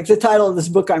 Like the title of this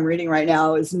book I'm reading right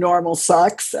now is Normal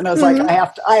Sucks. And I was like,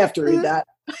 I have to read that.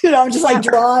 I'm just like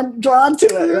drawn to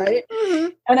it.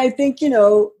 Right. And I think,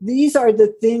 these are the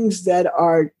things that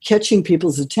are catching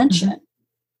people's attention.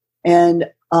 And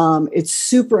it's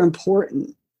super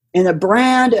important. And a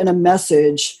brand and a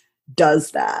message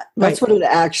does that. That's what it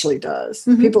actually does.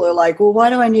 People are like, well, why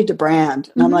do I need to brand?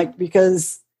 And I'm like,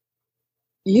 because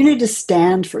you need to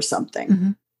stand for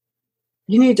something.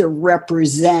 You need to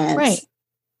represent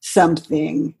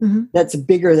something that's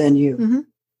bigger than you.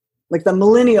 Like the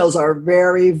millennials are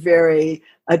very, very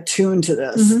attuned to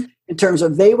this in terms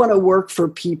of they want to work for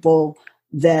people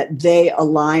that they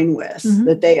align with,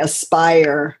 that they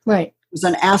aspire. Right. There's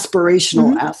an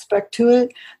aspirational aspect to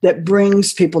it that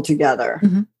brings people together.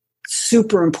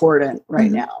 Super important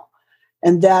right now.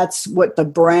 And that's what the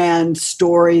brand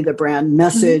story, the brand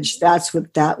message, that's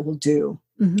what that will do.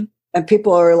 And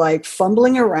people are like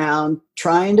fumbling around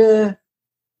trying to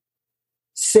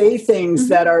say things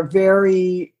that are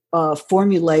very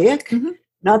formulaic.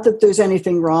 Not that there's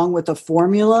anything wrong with a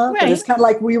formula, but it's kind of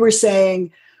like we were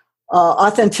saying,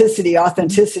 authenticity,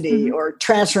 or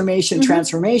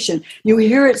transformation. You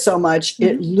hear it so much,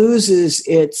 it loses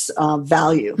its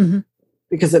value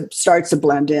because it starts to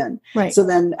blend in. Right. So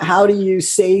then how do you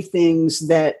say things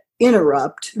that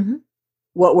interrupt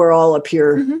what we're all up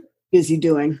here busy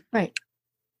doing? Right.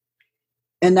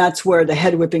 And that's where the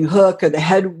head whipping hook or the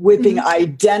head whipping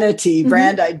identity,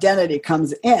 brand identity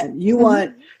comes in. You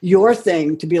want your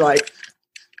thing to be like,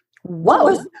 what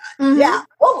was that? Yeah.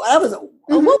 What was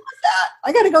that?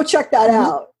 I got to go check that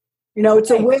out.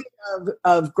 It's a way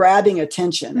of grabbing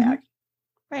attention.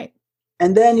 Right.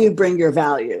 And then you bring your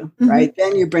value, right?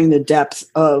 Then you bring the depth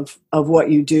of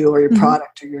what you do or your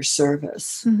product or your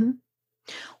service.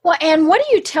 Well, and what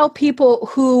do you tell people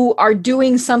who are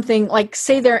doing something like,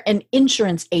 say, they're an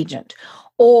insurance agent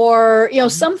or,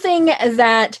 something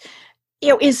that,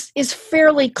 is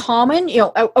fairly common,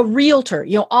 a realtor,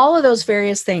 all of those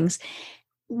various things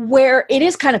where it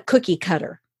is kind of cookie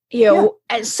cutter,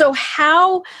 and so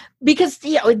how, because,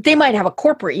 they might have a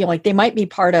corporate, like they might be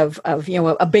part of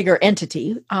a bigger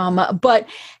entity, but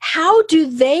how do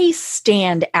they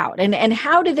stand out and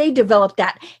how do they develop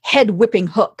that head whipping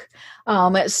hook?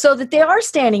 So that they are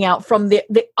standing out from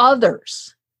the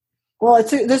others? Well,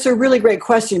 that's a really great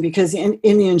question because in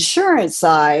the insurance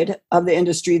side of the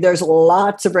industry, there's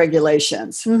lots of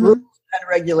regulations, rules and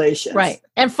regulations. Right.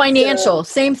 And financial,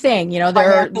 same thing.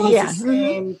 They're the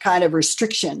same kind of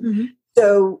restriction.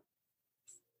 So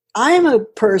I am a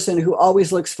person who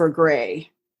always looks for gray.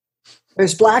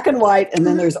 There's black and white, and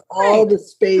then there's all the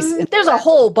space. There's a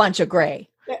whole bunch of gray.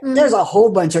 There's a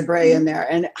whole bunch of gray in there.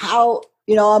 And how...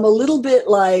 I'm a little bit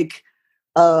like,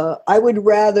 I would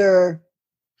rather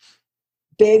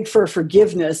beg for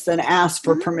forgiveness than ask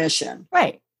for permission.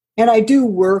 Right. And I do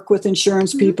work with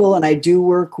insurance people and I do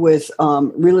work with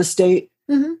real estate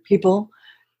people.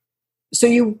 So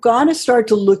you've got to start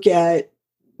to look at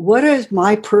what is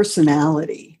my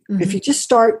personality? If you just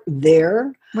start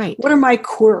there, what are my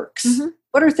quirks?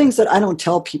 What are things that I don't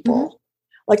tell people?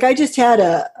 Like I just had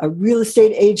a real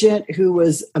estate agent who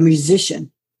was a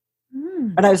musician.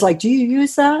 And I was like, do you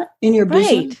use that in your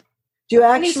business? Do you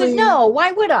actually? And he said, no,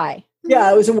 why would I?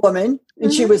 Yeah, it was a woman.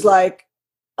 And she was like,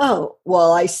 oh,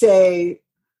 well, I say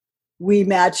we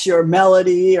match your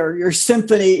melody or your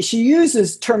symphony. She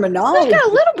uses terminology. There's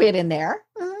got a little bit in there.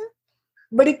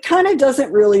 But it kind of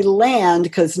doesn't really land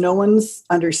because no one's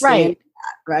understanding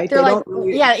that, right? They're like,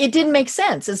 yeah, it didn't make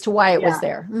sense as to why it was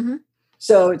there.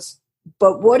 So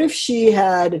but what if she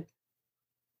had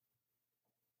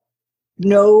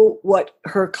know what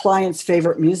her client's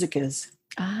favorite music is?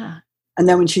 And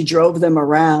then when she drove them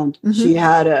around, she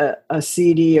had a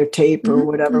CD or tape or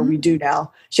whatever we do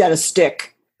now. She had a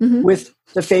stick with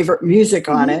the favorite music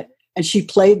on it, and she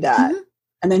played that,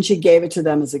 and then she gave it to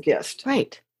them as a gift.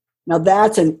 Right. Now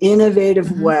that's an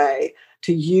innovative way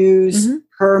to use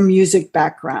her music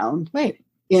background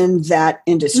in that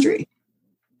industry.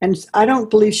 And I don't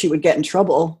believe she would get in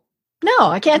trouble. No,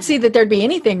 I can't see that there'd be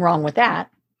anything wrong with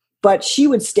that. But she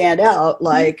would stand out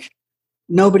like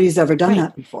nobody's ever done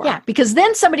that before. Yeah, because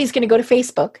then somebody's going to go to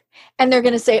Facebook and they're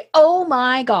going to say, oh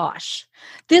my gosh,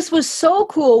 this was so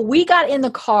cool. We got in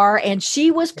the car and she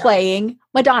was playing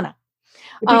Madonna.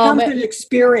 It becomes an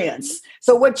experience.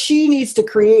 So what she needs to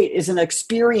create is an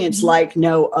experience like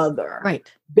no other,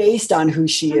 based on who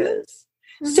she is.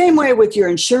 Same way with your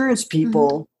insurance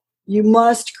people, you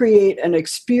must create an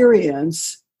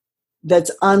experience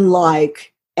that's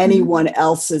unlike anyone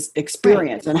else's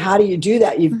experience. And how do you do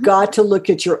that? You've got to look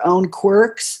at your own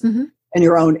quirks and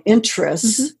your own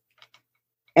interests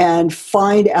and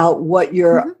find out what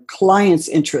your client's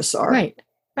interests are.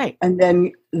 Right.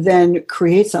 And then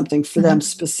create something for them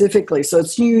specifically. So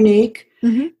it's unique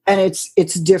and it's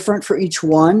different for each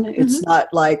one. It's not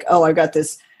like, oh, I got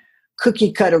this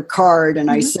cookie cutter card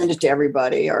and I send it to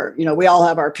everybody, or, we all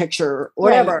have our picture,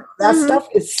 whatever. That stuff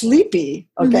is sleepy.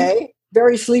 Okay.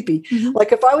 Very sleepy.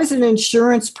 Like if I was an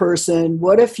insurance person,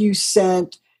 what if you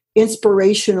sent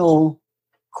inspirational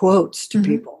quotes to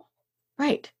people?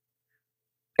 Right.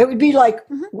 It would be like,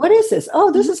 what is this?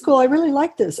 Oh, this is cool. I really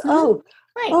like this. Oh,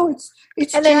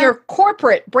 it's and then your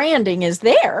corporate branding is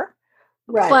there.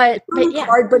 Right.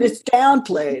 But it's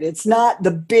downplayed. It's not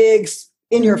the big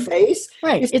in your face.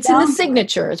 Right. It's in the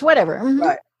signatures, whatever.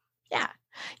 Right. Yeah.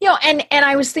 And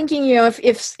I was thinking,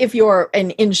 if you're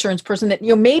an insurance person that,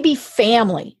 maybe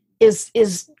family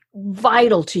is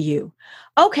vital to you.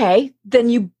 Okay, then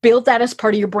you build that as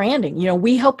part of your branding.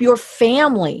 We help your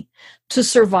family to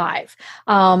survive.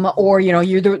 Or,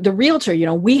 you're the realtor,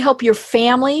 we help your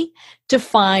family to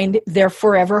find their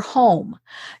forever home,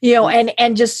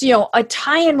 and just, a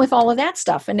tie-in with all of that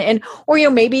stuff. Or,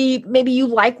 maybe you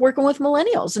like working with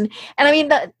millennials. And I mean,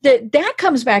 that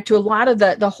comes back to a lot of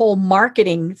the whole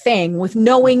marketing thing with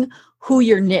knowing who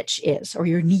your niche is or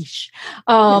your niche,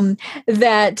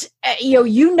 that,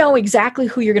 you know exactly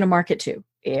who you're going to market to.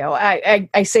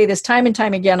 I say this time and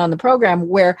time again on the program,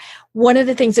 where one of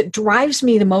the things that drives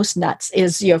me the most nuts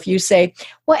is, if you say,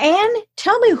 well, Anne,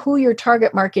 tell me who your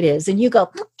target market is. And you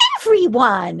go,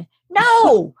 everyone.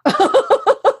 No.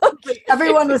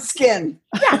 Everyone with skin.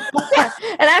 Yeah.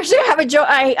 And actually I have a joke.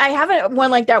 I have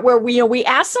one like that where we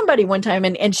asked somebody one time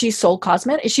and she sold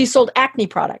she sold acne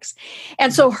products.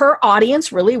 And so her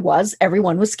audience really was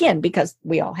everyone with skin, because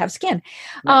we all have skin.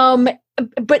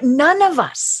 But none of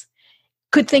us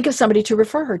could think of somebody to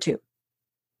refer her to.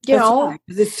 Right.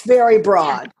 It's very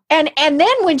broad. And then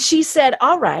when she said,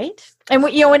 all right, and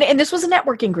and this was a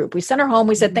networking group, we sent her home,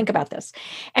 we said, think about this.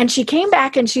 And she came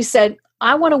back and she said,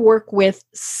 I want to work with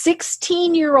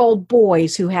 16-year-old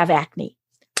boys who have acne.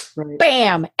 Right.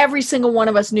 Bam! Every single one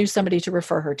of us knew somebody to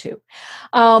refer her to.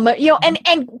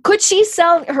 And could she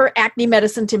sell her acne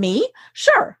medicine to me?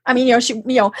 Sure. I mean,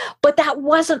 but that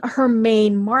wasn't her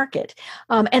main market.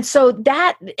 And so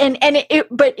that,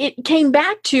 but it came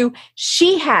back to,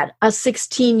 she had a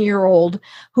 16-year-old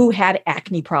who had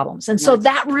acne problems. And so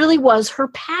that really was her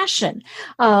passion.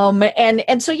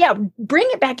 And so, bring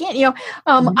it back in,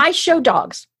 I show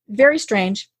dogs. Very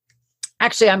strange.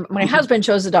 Actually, my husband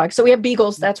chose the dog. So we have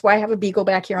beagles. That's why I have a beagle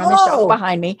back here on the shelf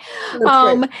behind me.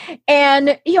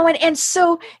 And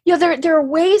so, there are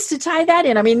ways to tie that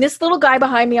in. I mean, this little guy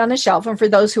behind me on the shelf, and for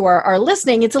those who are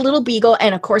listening, it's a little beagle.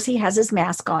 And of course, he has his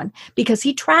mask on because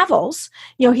he travels.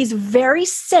 He's very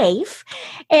safe.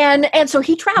 And so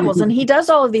he travels and he does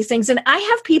all of these things. And I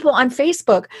have people on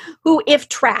Facebook who, if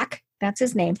Track, that's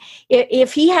his name,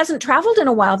 if he hasn't traveled in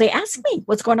a while, they ask me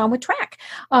what's going on with Track.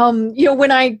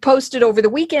 When I posted over the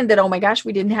weekend that, oh my gosh,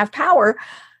 we didn't have power,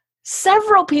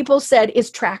 several people said,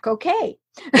 is Track okay?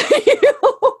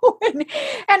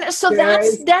 And so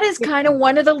that is kind of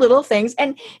one of the little things.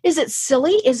 And is it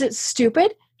silly? Is it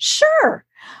stupid? Sure.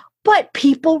 But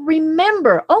people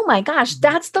remember, oh my gosh,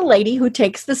 that's the lady who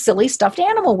takes the silly stuffed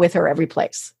animal with her every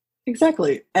place.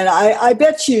 Exactly. And I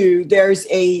bet you there's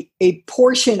a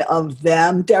portion of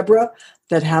them, Deborah,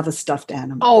 that have a stuffed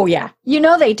animal. Oh, yeah.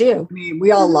 They do. I mean,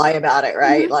 we all lie about it,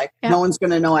 right? Mm-hmm. Like, no one's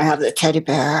going to know I have the teddy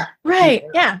bear. Right.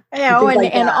 Yeah.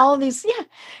 And all these,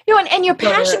 and your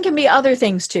passion can be other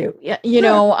things too.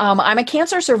 I'm a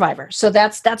cancer survivor. So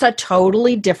that's a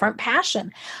totally different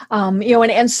passion.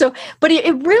 And so, but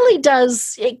it really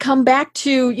does come back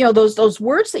to, those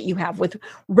words that you have with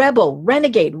rebel,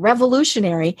 renegade,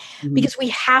 revolutionary, because we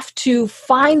have to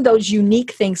find those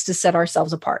unique things to set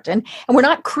ourselves apart. And we're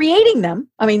not creating them.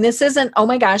 I mean, this isn't, oh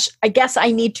my gosh, I guess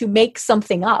I need to make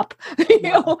something up,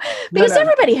 because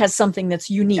everybody has something that's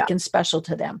unique and special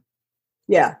to them.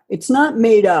 Yeah, it's not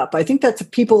made up. I think that's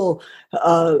people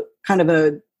kind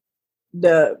of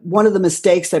one of the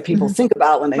mistakes that people think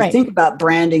about when they think about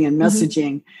branding and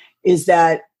messaging is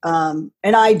that, and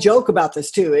I joke about this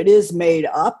too, it is made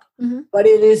up, but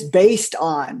it is based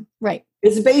on,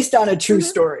 it's based on a true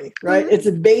story, right? It's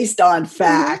based on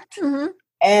fact.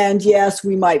 And yes,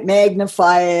 we might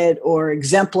magnify it or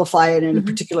exemplify it in a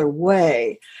particular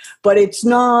way, but it's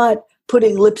not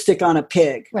putting lipstick on a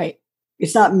pig. Right.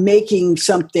 It's not making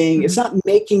something, it's not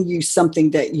making you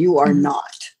something that you are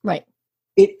not. Right.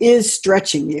 It is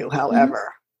stretching you,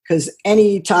 however, because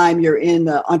anytime you're in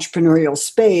the entrepreneurial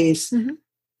space,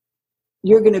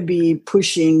 you're going to be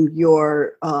pushing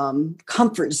your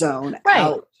comfort zone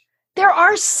out. There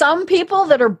are some people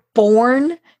that are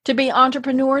born to be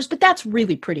entrepreneurs, but that's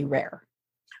really pretty rare.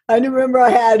 I remember I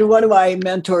had one of my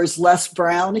mentors, Les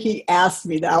Brown. He asked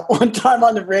me that one time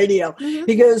on the radio.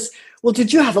 He goes, well,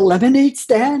 did you have a lemonade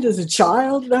stand as a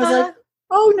child? And I was like,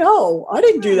 oh, no, I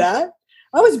didn't do that.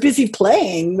 I was busy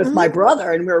playing with my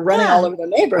brother, and we were running all over the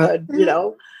neighborhood,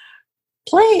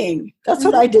 playing. That's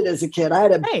what I did as a kid. I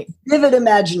had a vivid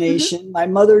imagination. My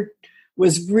mother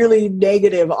was really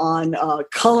negative on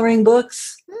coloring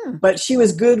books, but she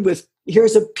was good with,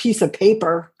 here's a piece of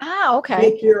paper. Ah, okay.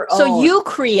 Make your own. So you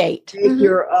create. Make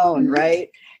your own, right?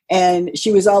 And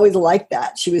she was always like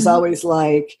that. She was always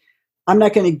like, I'm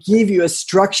not going to give you a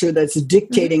structure that's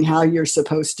dictating how you're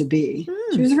supposed to be.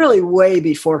 She was really way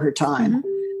before her time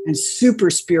and super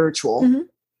spiritual.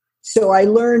 So I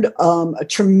learned a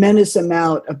tremendous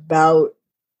amount about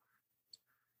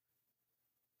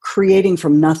creating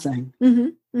from nothing,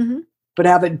 but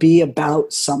have it be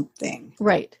about something.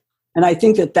 Right. And I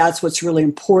think that that's what's really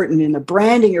important in the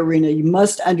branding arena. You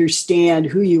must understand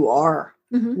who you are,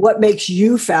 what makes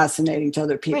you fascinating to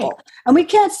other people. Right. And we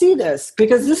can't see this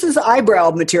because this is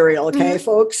eyebrow material, okay,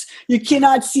 folks? You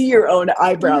cannot see your own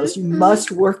eyebrows. You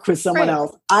must work with someone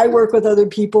else. I work with other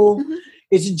people.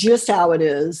 It's just how it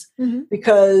is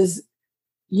because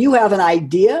you have an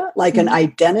idea, like an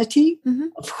identity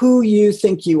of who you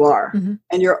think you are.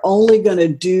 And you're only going to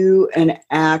do and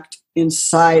act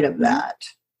inside of that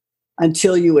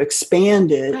until you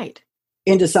expand it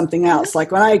into something else.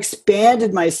 Like when I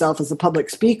expanded myself as a public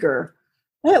speaker,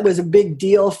 that was a big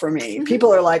deal for me.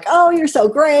 People are like, oh, you're so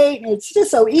great. It's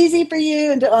just so easy for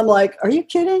you. And I'm like, are you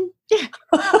kidding? Yeah.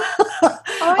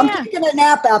 I'm taking a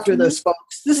nap after this,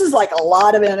 folks. This is like a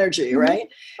lot of energy, right?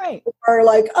 Right. Or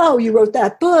like, oh, you wrote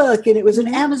that book and it was an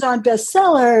Amazon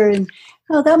bestseller. And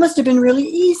oh, that must have been really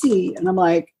easy. And I'm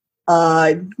like,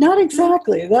 not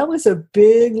exactly. That was a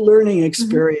big learning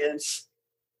experience.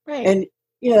 Right. And,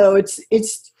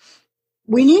 it's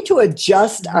we need to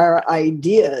adjust our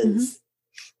ideas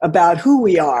about who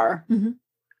we are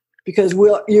because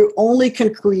you only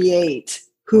can create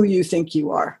who you think you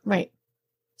are. Right.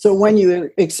 So when you're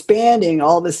expanding,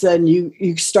 all of a sudden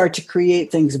you start to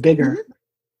create things bigger.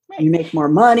 You make more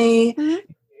money.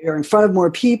 You're in front of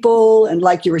more people. And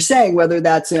like you were saying, whether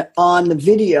that's on the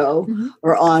video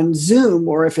or on Zoom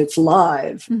or if it's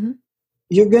live,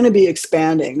 you're going to be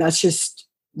expanding. That's just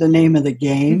the name of the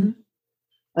game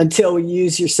until you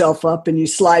use yourself up and you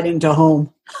slide into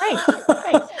home.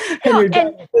 Right. And you're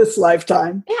done with this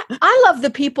lifetime. Yeah. I love the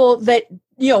people that,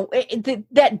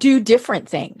 that do different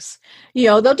things.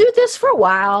 They'll do this for a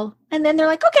while and then they're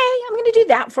like, okay, I'm going to do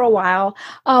that for a while.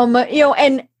 And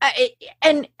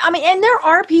there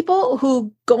are people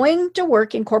who going to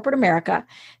work in corporate America,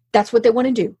 that's what they want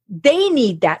to do. They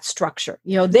need that structure.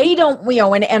 They don't,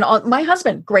 and my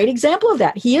husband, great example of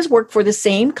that. He has worked for the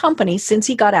same company since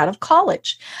he got out of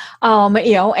college.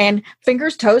 And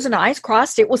fingers, toes, and eyes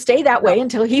crossed, it will stay that way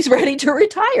until he's ready to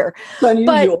retire.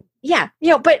 Unusual. Yeah,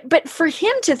 but for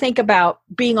him to think about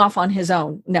being off on his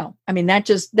own, no. I mean, that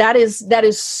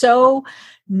is so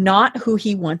not who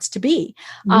he wants to be.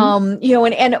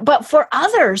 But for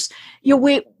others,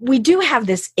 we do have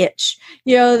this itch,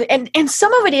 and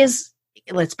some of it is,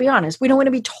 let's be honest, we don't want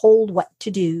to be told what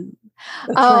to do.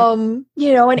 That's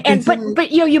right.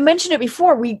 But you mentioned it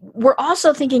before. We're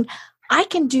also thinking, I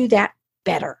can do that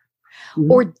better.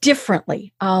 Or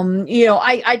differently.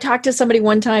 I talked to somebody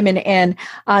one time and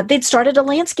they'd started a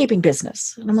landscaping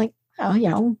business. And I'm like,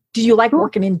 oh, do you like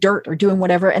working in dirt or doing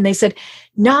whatever? And they said,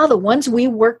 no, the ones we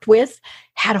worked with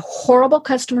had horrible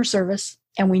customer service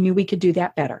and we knew we could do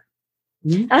that better.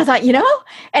 And I thought,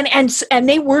 and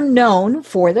they were known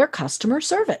for their customer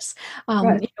service.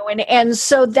 Right. And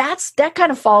so that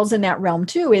kind of falls in that realm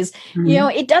too, is,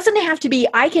 it doesn't have to be,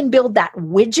 I can build that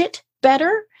widget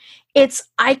better. It's,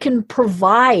 I can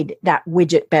provide that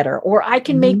widget better, or I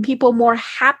can make people more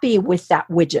happy with that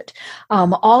widget.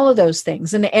 All of those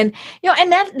things. And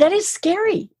that is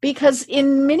scary, because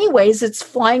in many ways it's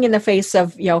flying in the face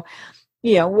of, we all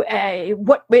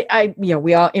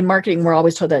in marketing, we're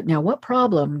always told that, now, what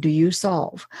problem do you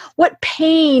solve? What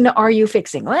pain are you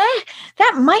fixing? Well,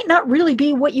 that might not really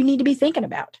be what you need to be thinking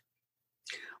about.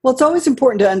 Well, it's always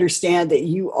important to understand that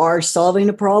you are solving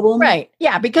a problem. Right.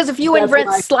 Yeah. Because if you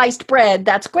invent sliced bread,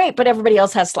 that's great, but everybody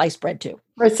else has sliced bread too.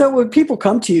 Right. So when people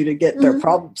come to you to get their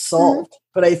problem solved,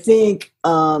 but I think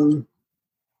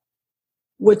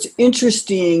what's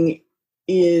interesting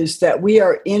is that we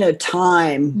are in a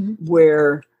time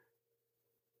where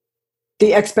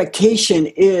the expectation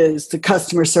is the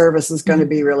customer service is going to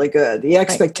be really good. The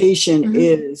expectation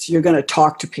is you're going to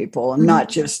talk to people and not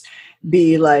just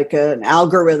be like an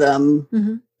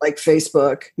algorithm like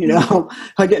Facebook.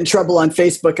 I get in trouble on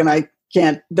Facebook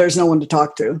and there's no one to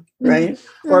talk to, right?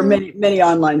 Or many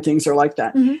online things are like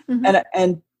that.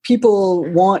 And people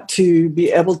want to be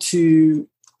able to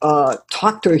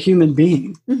talk to a human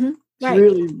being. It's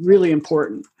really, really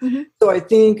important. So I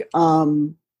think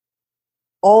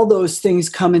all those things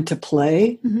come into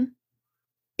play.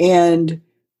 And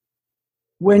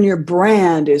when your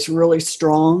brand is really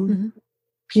strong,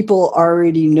 people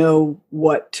already know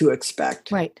what to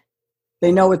expect. Right.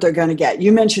 They know what they're going to get.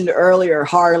 You mentioned earlier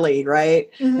Harley, right?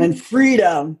 And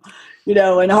freedom,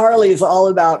 and Harley is all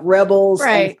about rebels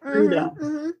and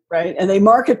freedom, right? And they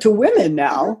market to women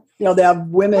now. They have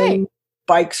women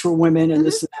bikes for women and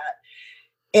this and that.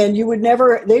 And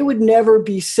they would never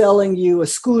be selling you a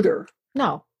scooter.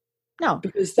 No.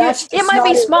 Because it might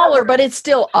be smaller, but it's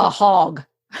still a hog.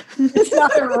 It's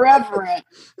not irreverent.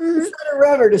 It's not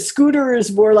irreverent. A scooter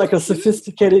is more like a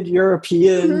sophisticated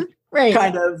European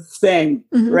kind of thing,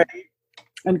 right?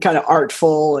 And kind of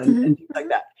artful and things like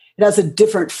that. It has a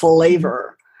different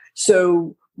flavor.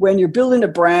 So when you're building a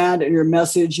brand and your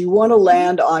message, you want to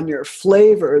land on your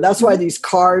flavor. That's why these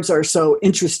cards are so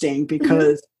interesting,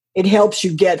 because it helps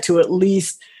you get to at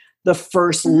least the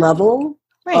first level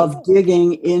of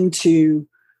digging into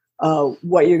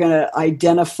what you're going to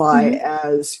identify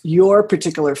as your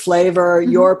particular flavor,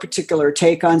 your particular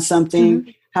take on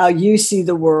something, how you see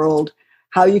the world,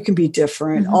 how you can be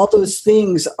different. All those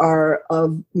things are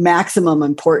of maximum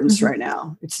importance right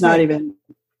now. It's not even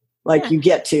like you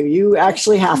get to. You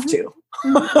actually have to.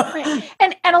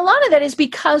 And a lot of that is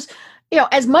because,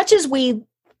 as much as we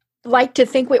like to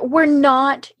think we're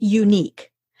not unique.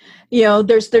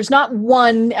 There's not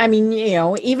one. I mean,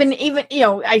 even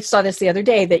I saw this the other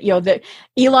day that that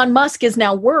Elon Musk is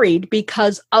now worried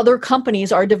because other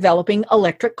companies are developing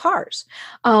electric cars.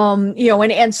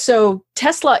 And so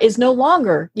Tesla is no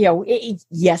longer,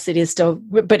 yes, it is still,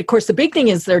 but of course the big thing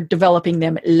is they're developing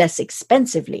them less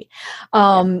expensively.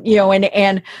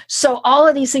 And so all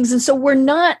of these things, and so we're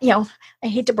not, I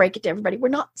hate to break it to everybody, we're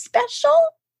not special.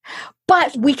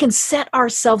 But we can set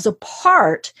ourselves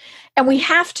apart, and we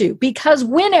have to, because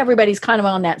when everybody's kind of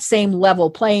on that same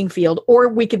level playing field, or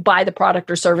we could buy the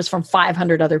product or service from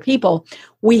 500 other people,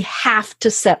 we have to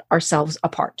set ourselves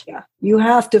apart. Yeah. You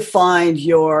have to find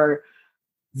your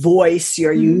voice,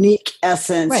 your unique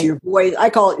essence, your voice.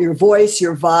 I call it your voice,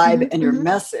 your vibe, and your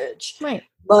message. Right.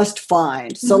 Must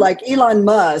find. So like Elon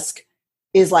Musk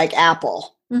is like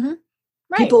Apple.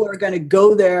 People are going to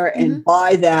go there and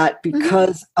buy that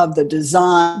because of the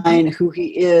design, who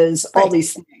he is, all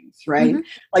these things, right?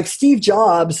 Like Steve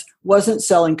Jobs wasn't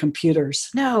selling computers.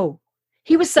 No,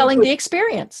 he was selling the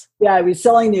experience. Yeah, he was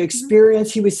selling the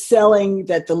experience. He was selling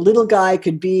that the little guy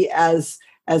could be as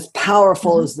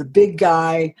powerful as the big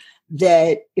guy,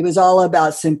 that it was all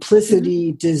about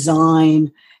simplicity,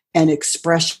 design, and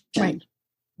expression. Right.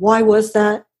 Why was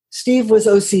that? Steve was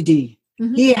OCD.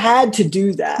 He had to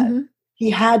do that. He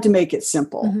had to make it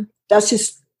simple. That's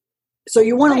just So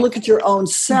you want to look at your own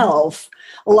self.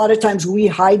 A lot of times we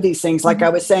hide these things. Like I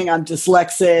was saying, I'm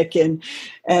dyslexic and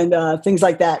things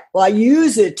like that. Well, I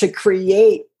use it to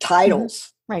create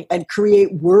titles and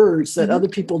create words that other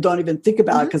people don't even think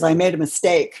about because I made a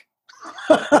mistake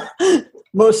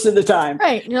most of the time.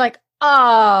 Right. And you're like,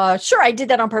 sure, I did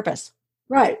that on purpose.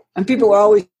 Right. And people are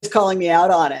always calling me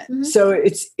out on it. So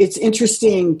it's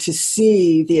interesting to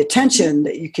see the attention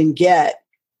that you can get.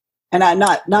 And I'm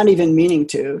not even meaning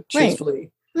to,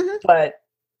 truthfully, but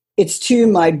it's to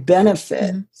my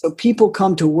benefit. So people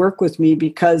come to work with me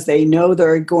because they know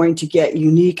they're going to get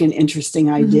unique and interesting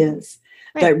ideas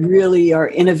that really are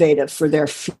innovative for their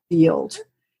field.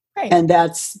 Right. And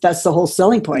that's the whole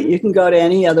selling point. You can go to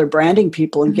any other branding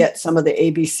people and get some of the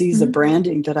ABCs of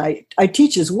branding that I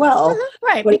teach as well.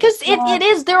 Right. Because it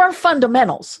is, there are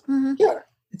fundamentals. Sure.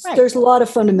 There's a lot of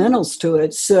fundamentals to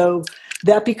it. So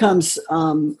that becomes,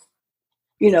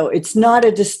 it's not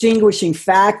a distinguishing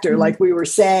factor. Like we were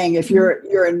saying, if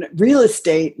you're in real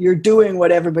estate, you're doing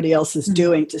what everybody else is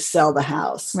doing to sell the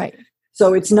house. Right.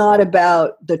 So it's not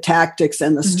about the tactics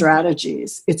and the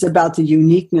strategies. It's about the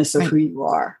uniqueness of who you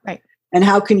are. Right. And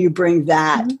how can you bring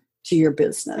that to your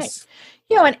business?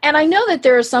 Right. And I know that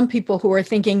there are some people who are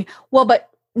thinking, well, but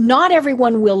not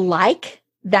everyone will like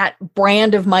that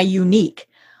brand of my unique.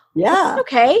 Yeah.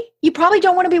 Okay. You probably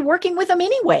don't want to be working with them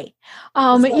anyway.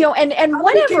 And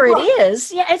whatever it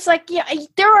is, it's like,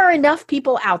 there are enough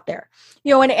people out there,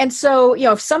 and so,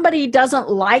 if somebody doesn't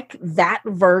like that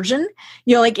version,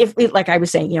 like like I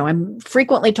was saying, I'm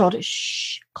frequently told,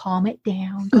 shh, calm it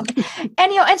down.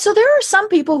 And so there are some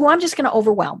people who I'm just going to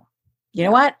overwhelm. You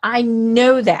know what? I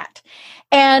know that.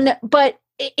 But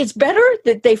it's better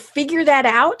that they figure that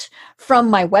out from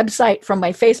my website, from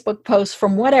my Facebook posts,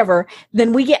 from whatever,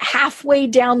 than we get halfway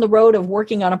down the road of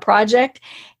working on a project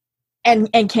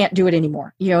and can't do it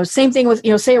anymore. Same thing with,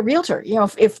 say a realtor,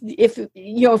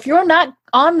 if you're not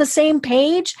on the same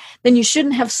page, then you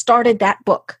shouldn't have started that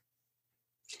book.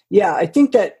 Yeah. I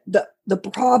think that the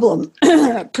problem,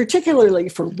 particularly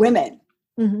for women,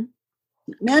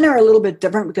 men are a little bit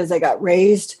different because they got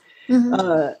raised,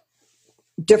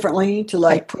 differently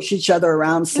to push each other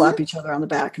around, slap each other on the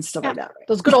back and stuff like that. Right?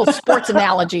 Those good old sports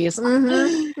analogies.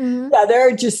 Yeah,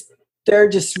 they're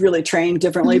just really trained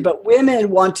differently, but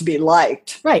women want to be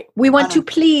liked. Right. We want to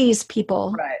please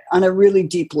people. Right. On a really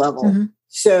deep level.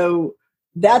 So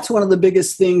that's one of the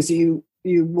biggest things you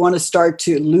want to start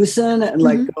to loosen and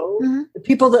let go. The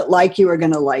people that like you are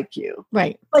going to like you.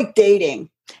 Right. Like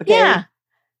dating. Okay. Yeah.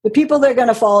 The people that are going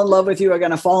to fall in love with you are going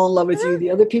to fall in love with you.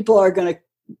 The other people are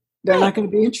they're not going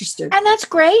to be interested. And that's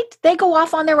great. They go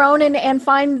off on their own and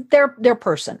find their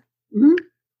person.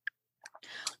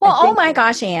 Well, oh my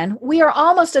gosh, Anne, we are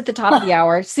almost at the top of the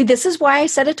hour. See, this is why I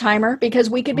set a timer,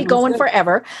 because we could be going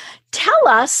forever. Tell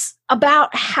us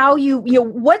about how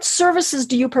what services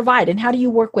do you provide and how do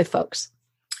you work with folks?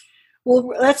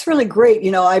 Well, that's really great.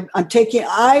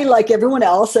 I, like everyone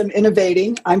else, I'm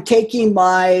innovating. I'm taking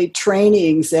my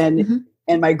trainings and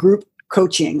my group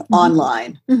coaching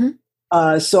online.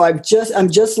 So I'm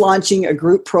just launching a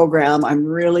group program. I'm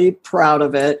really proud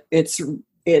of it. It's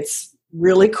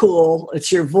really cool.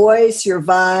 It's your voice, your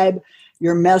vibe,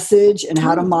 your message, and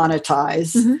how to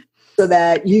monetize so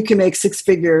that you can make six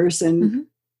figures and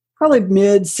probably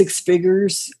mid six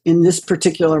figures in this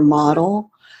particular model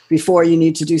before you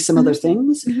need to do some other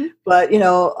things. But,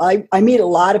 I meet a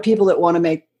lot of people that want to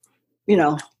make,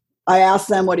 I ask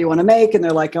them, what do you want to make? And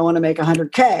they're like, I want to make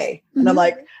 100K. And I'm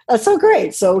like, that's so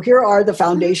great. So here are the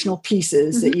foundational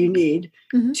pieces that you need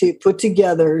to put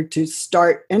together to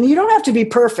start. And you don't have to be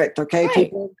perfect, okay,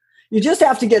 people? You just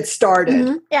have to get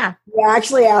started. Yeah. You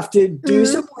actually have to do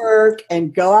some work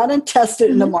and go out and test it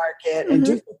in the market and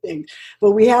do some things.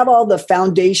 But we have all the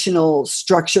foundational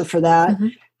structure for that.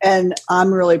 And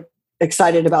I'm really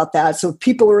excited about that. So if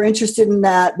people are interested in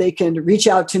that, they can reach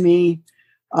out to me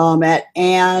at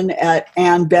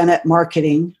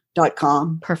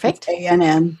AnnBennettMarketing.com. Perfect.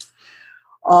 ANN.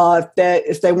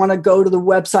 If they want to go to the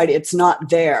website, it's not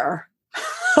there.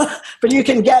 But you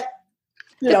can get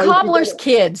the cobbler's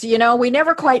kids. We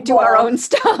never quite do our own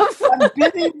stuff. I'm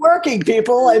busy working,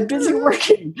 people. I'm busy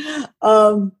working.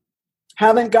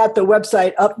 Haven't got the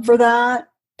website up for that,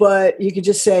 but you could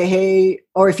just say, hey,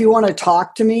 or if you want to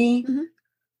talk to me,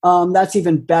 that's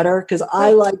even better because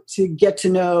I like to get to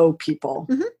know people.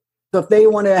 So if they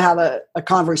want to have a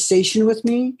conversation with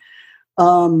me,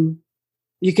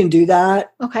 you can do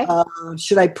that. Okay.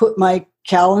 Should I put my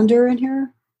calendar in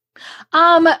here?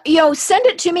 Send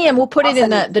it to me and we'll put it in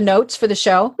the notes for the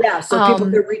show. Yeah. So people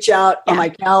can reach out on my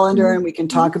calendar and we can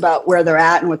talk about where they're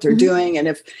at and what they're doing. And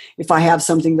if I have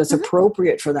something that's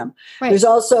appropriate for them. Right. There's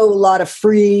also a lot of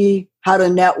free, how to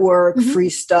network, free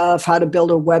stuff, how to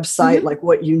build a website, like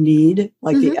what you need,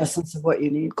 like the essence of what you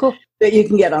need. Cool. That you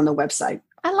can get on the website.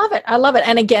 I love it. I love it.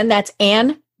 And again, that's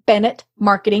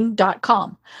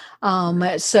AnnBennettMarketing.com.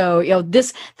 So,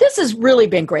 this has really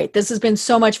been great. This has been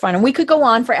so much fun and we could go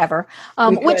on forever.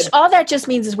 Which all that just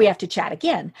means is we have to chat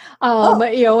again.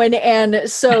 And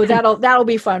so that'll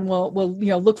be fun. We'll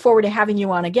look forward to having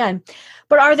you on again.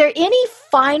 But are there any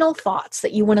final thoughts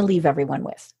that you want to leave everyone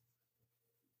with?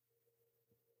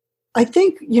 I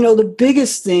think, the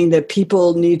biggest thing that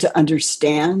people need to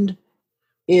understand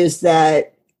is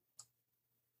that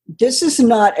this is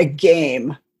not a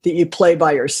game that you play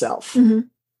by yourself.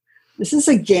 This is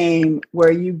a game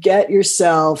where you get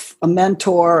yourself a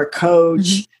mentor, a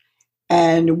coach,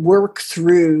 and work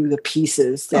through the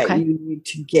pieces that you need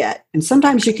to get. And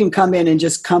sometimes you can come in and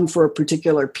just come for a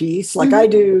particular piece. Like I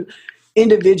do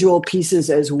individual pieces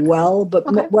as well.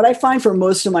 But what I find for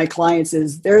most of my clients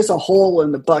is there's a hole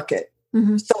in the bucket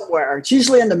somewhere. It's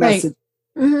usually in the message.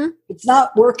 It's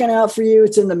not working out for you.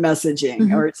 It's in the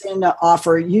messaging or it's in the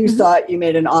offer. You thought you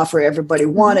made an offer everybody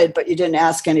wanted, but you didn't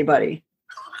ask anybody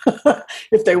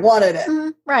if they wanted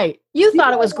it. Right. You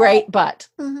thought it was great, but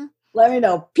let me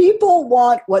know. People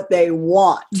want what they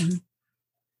want.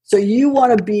 So you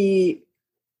want to be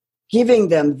giving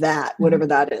them that, whatever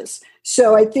that is.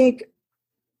 So I think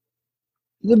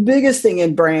the biggest thing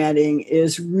in branding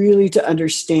is really to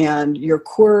understand your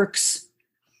quirks,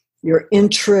 your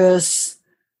interests,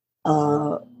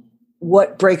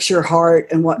 what breaks your heart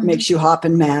and what makes you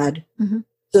hopping mad,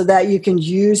 so that you can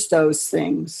use those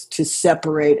things to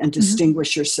separate and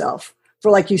distinguish yourself.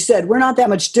 For like you said, we're not that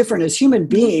much different as human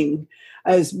beings.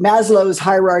 As Maslow's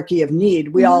hierarchy of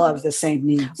need, we all have the same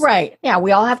needs. Right. Yeah.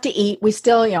 We all have to eat. We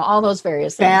still, all those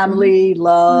various things. Family,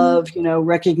 love,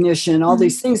 recognition, all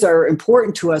these things are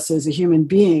important to us as a human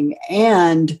being.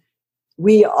 And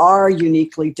we are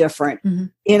uniquely different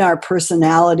in our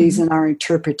personalities and our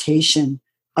interpretation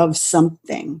of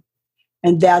something.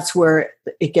 And that's where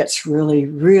it gets really,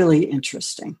 really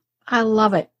interesting. I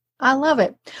love it. I love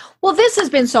it. Well, this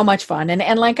has been so much fun.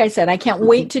 And like I said, I can't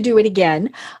wait to do it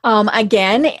again.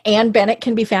 Again, Ann Bennett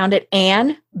can be found at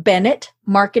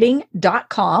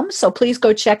AnnBennettMarketing.com. So please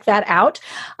go check that out.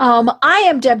 I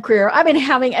am Deb Creer. I've been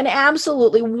having an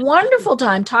absolutely wonderful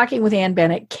time talking with Ann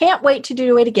Bennett. Can't wait to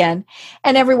do it again.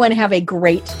 And everyone have a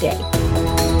great day.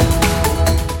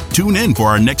 Tune in for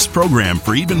our next program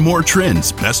for even more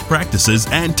trends, best practices,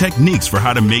 and techniques for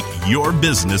how to make your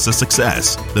business a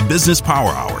success. The Business Power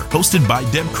Hour, hosted by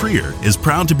Deb Creer, is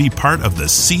proud to be part of the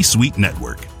C-Suite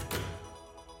Network.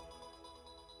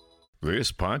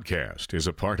 This podcast is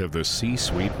a part of the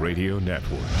C-Suite Radio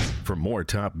Network. For more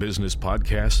top business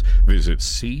podcasts, visit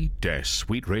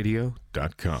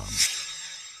c-suiteradio.com.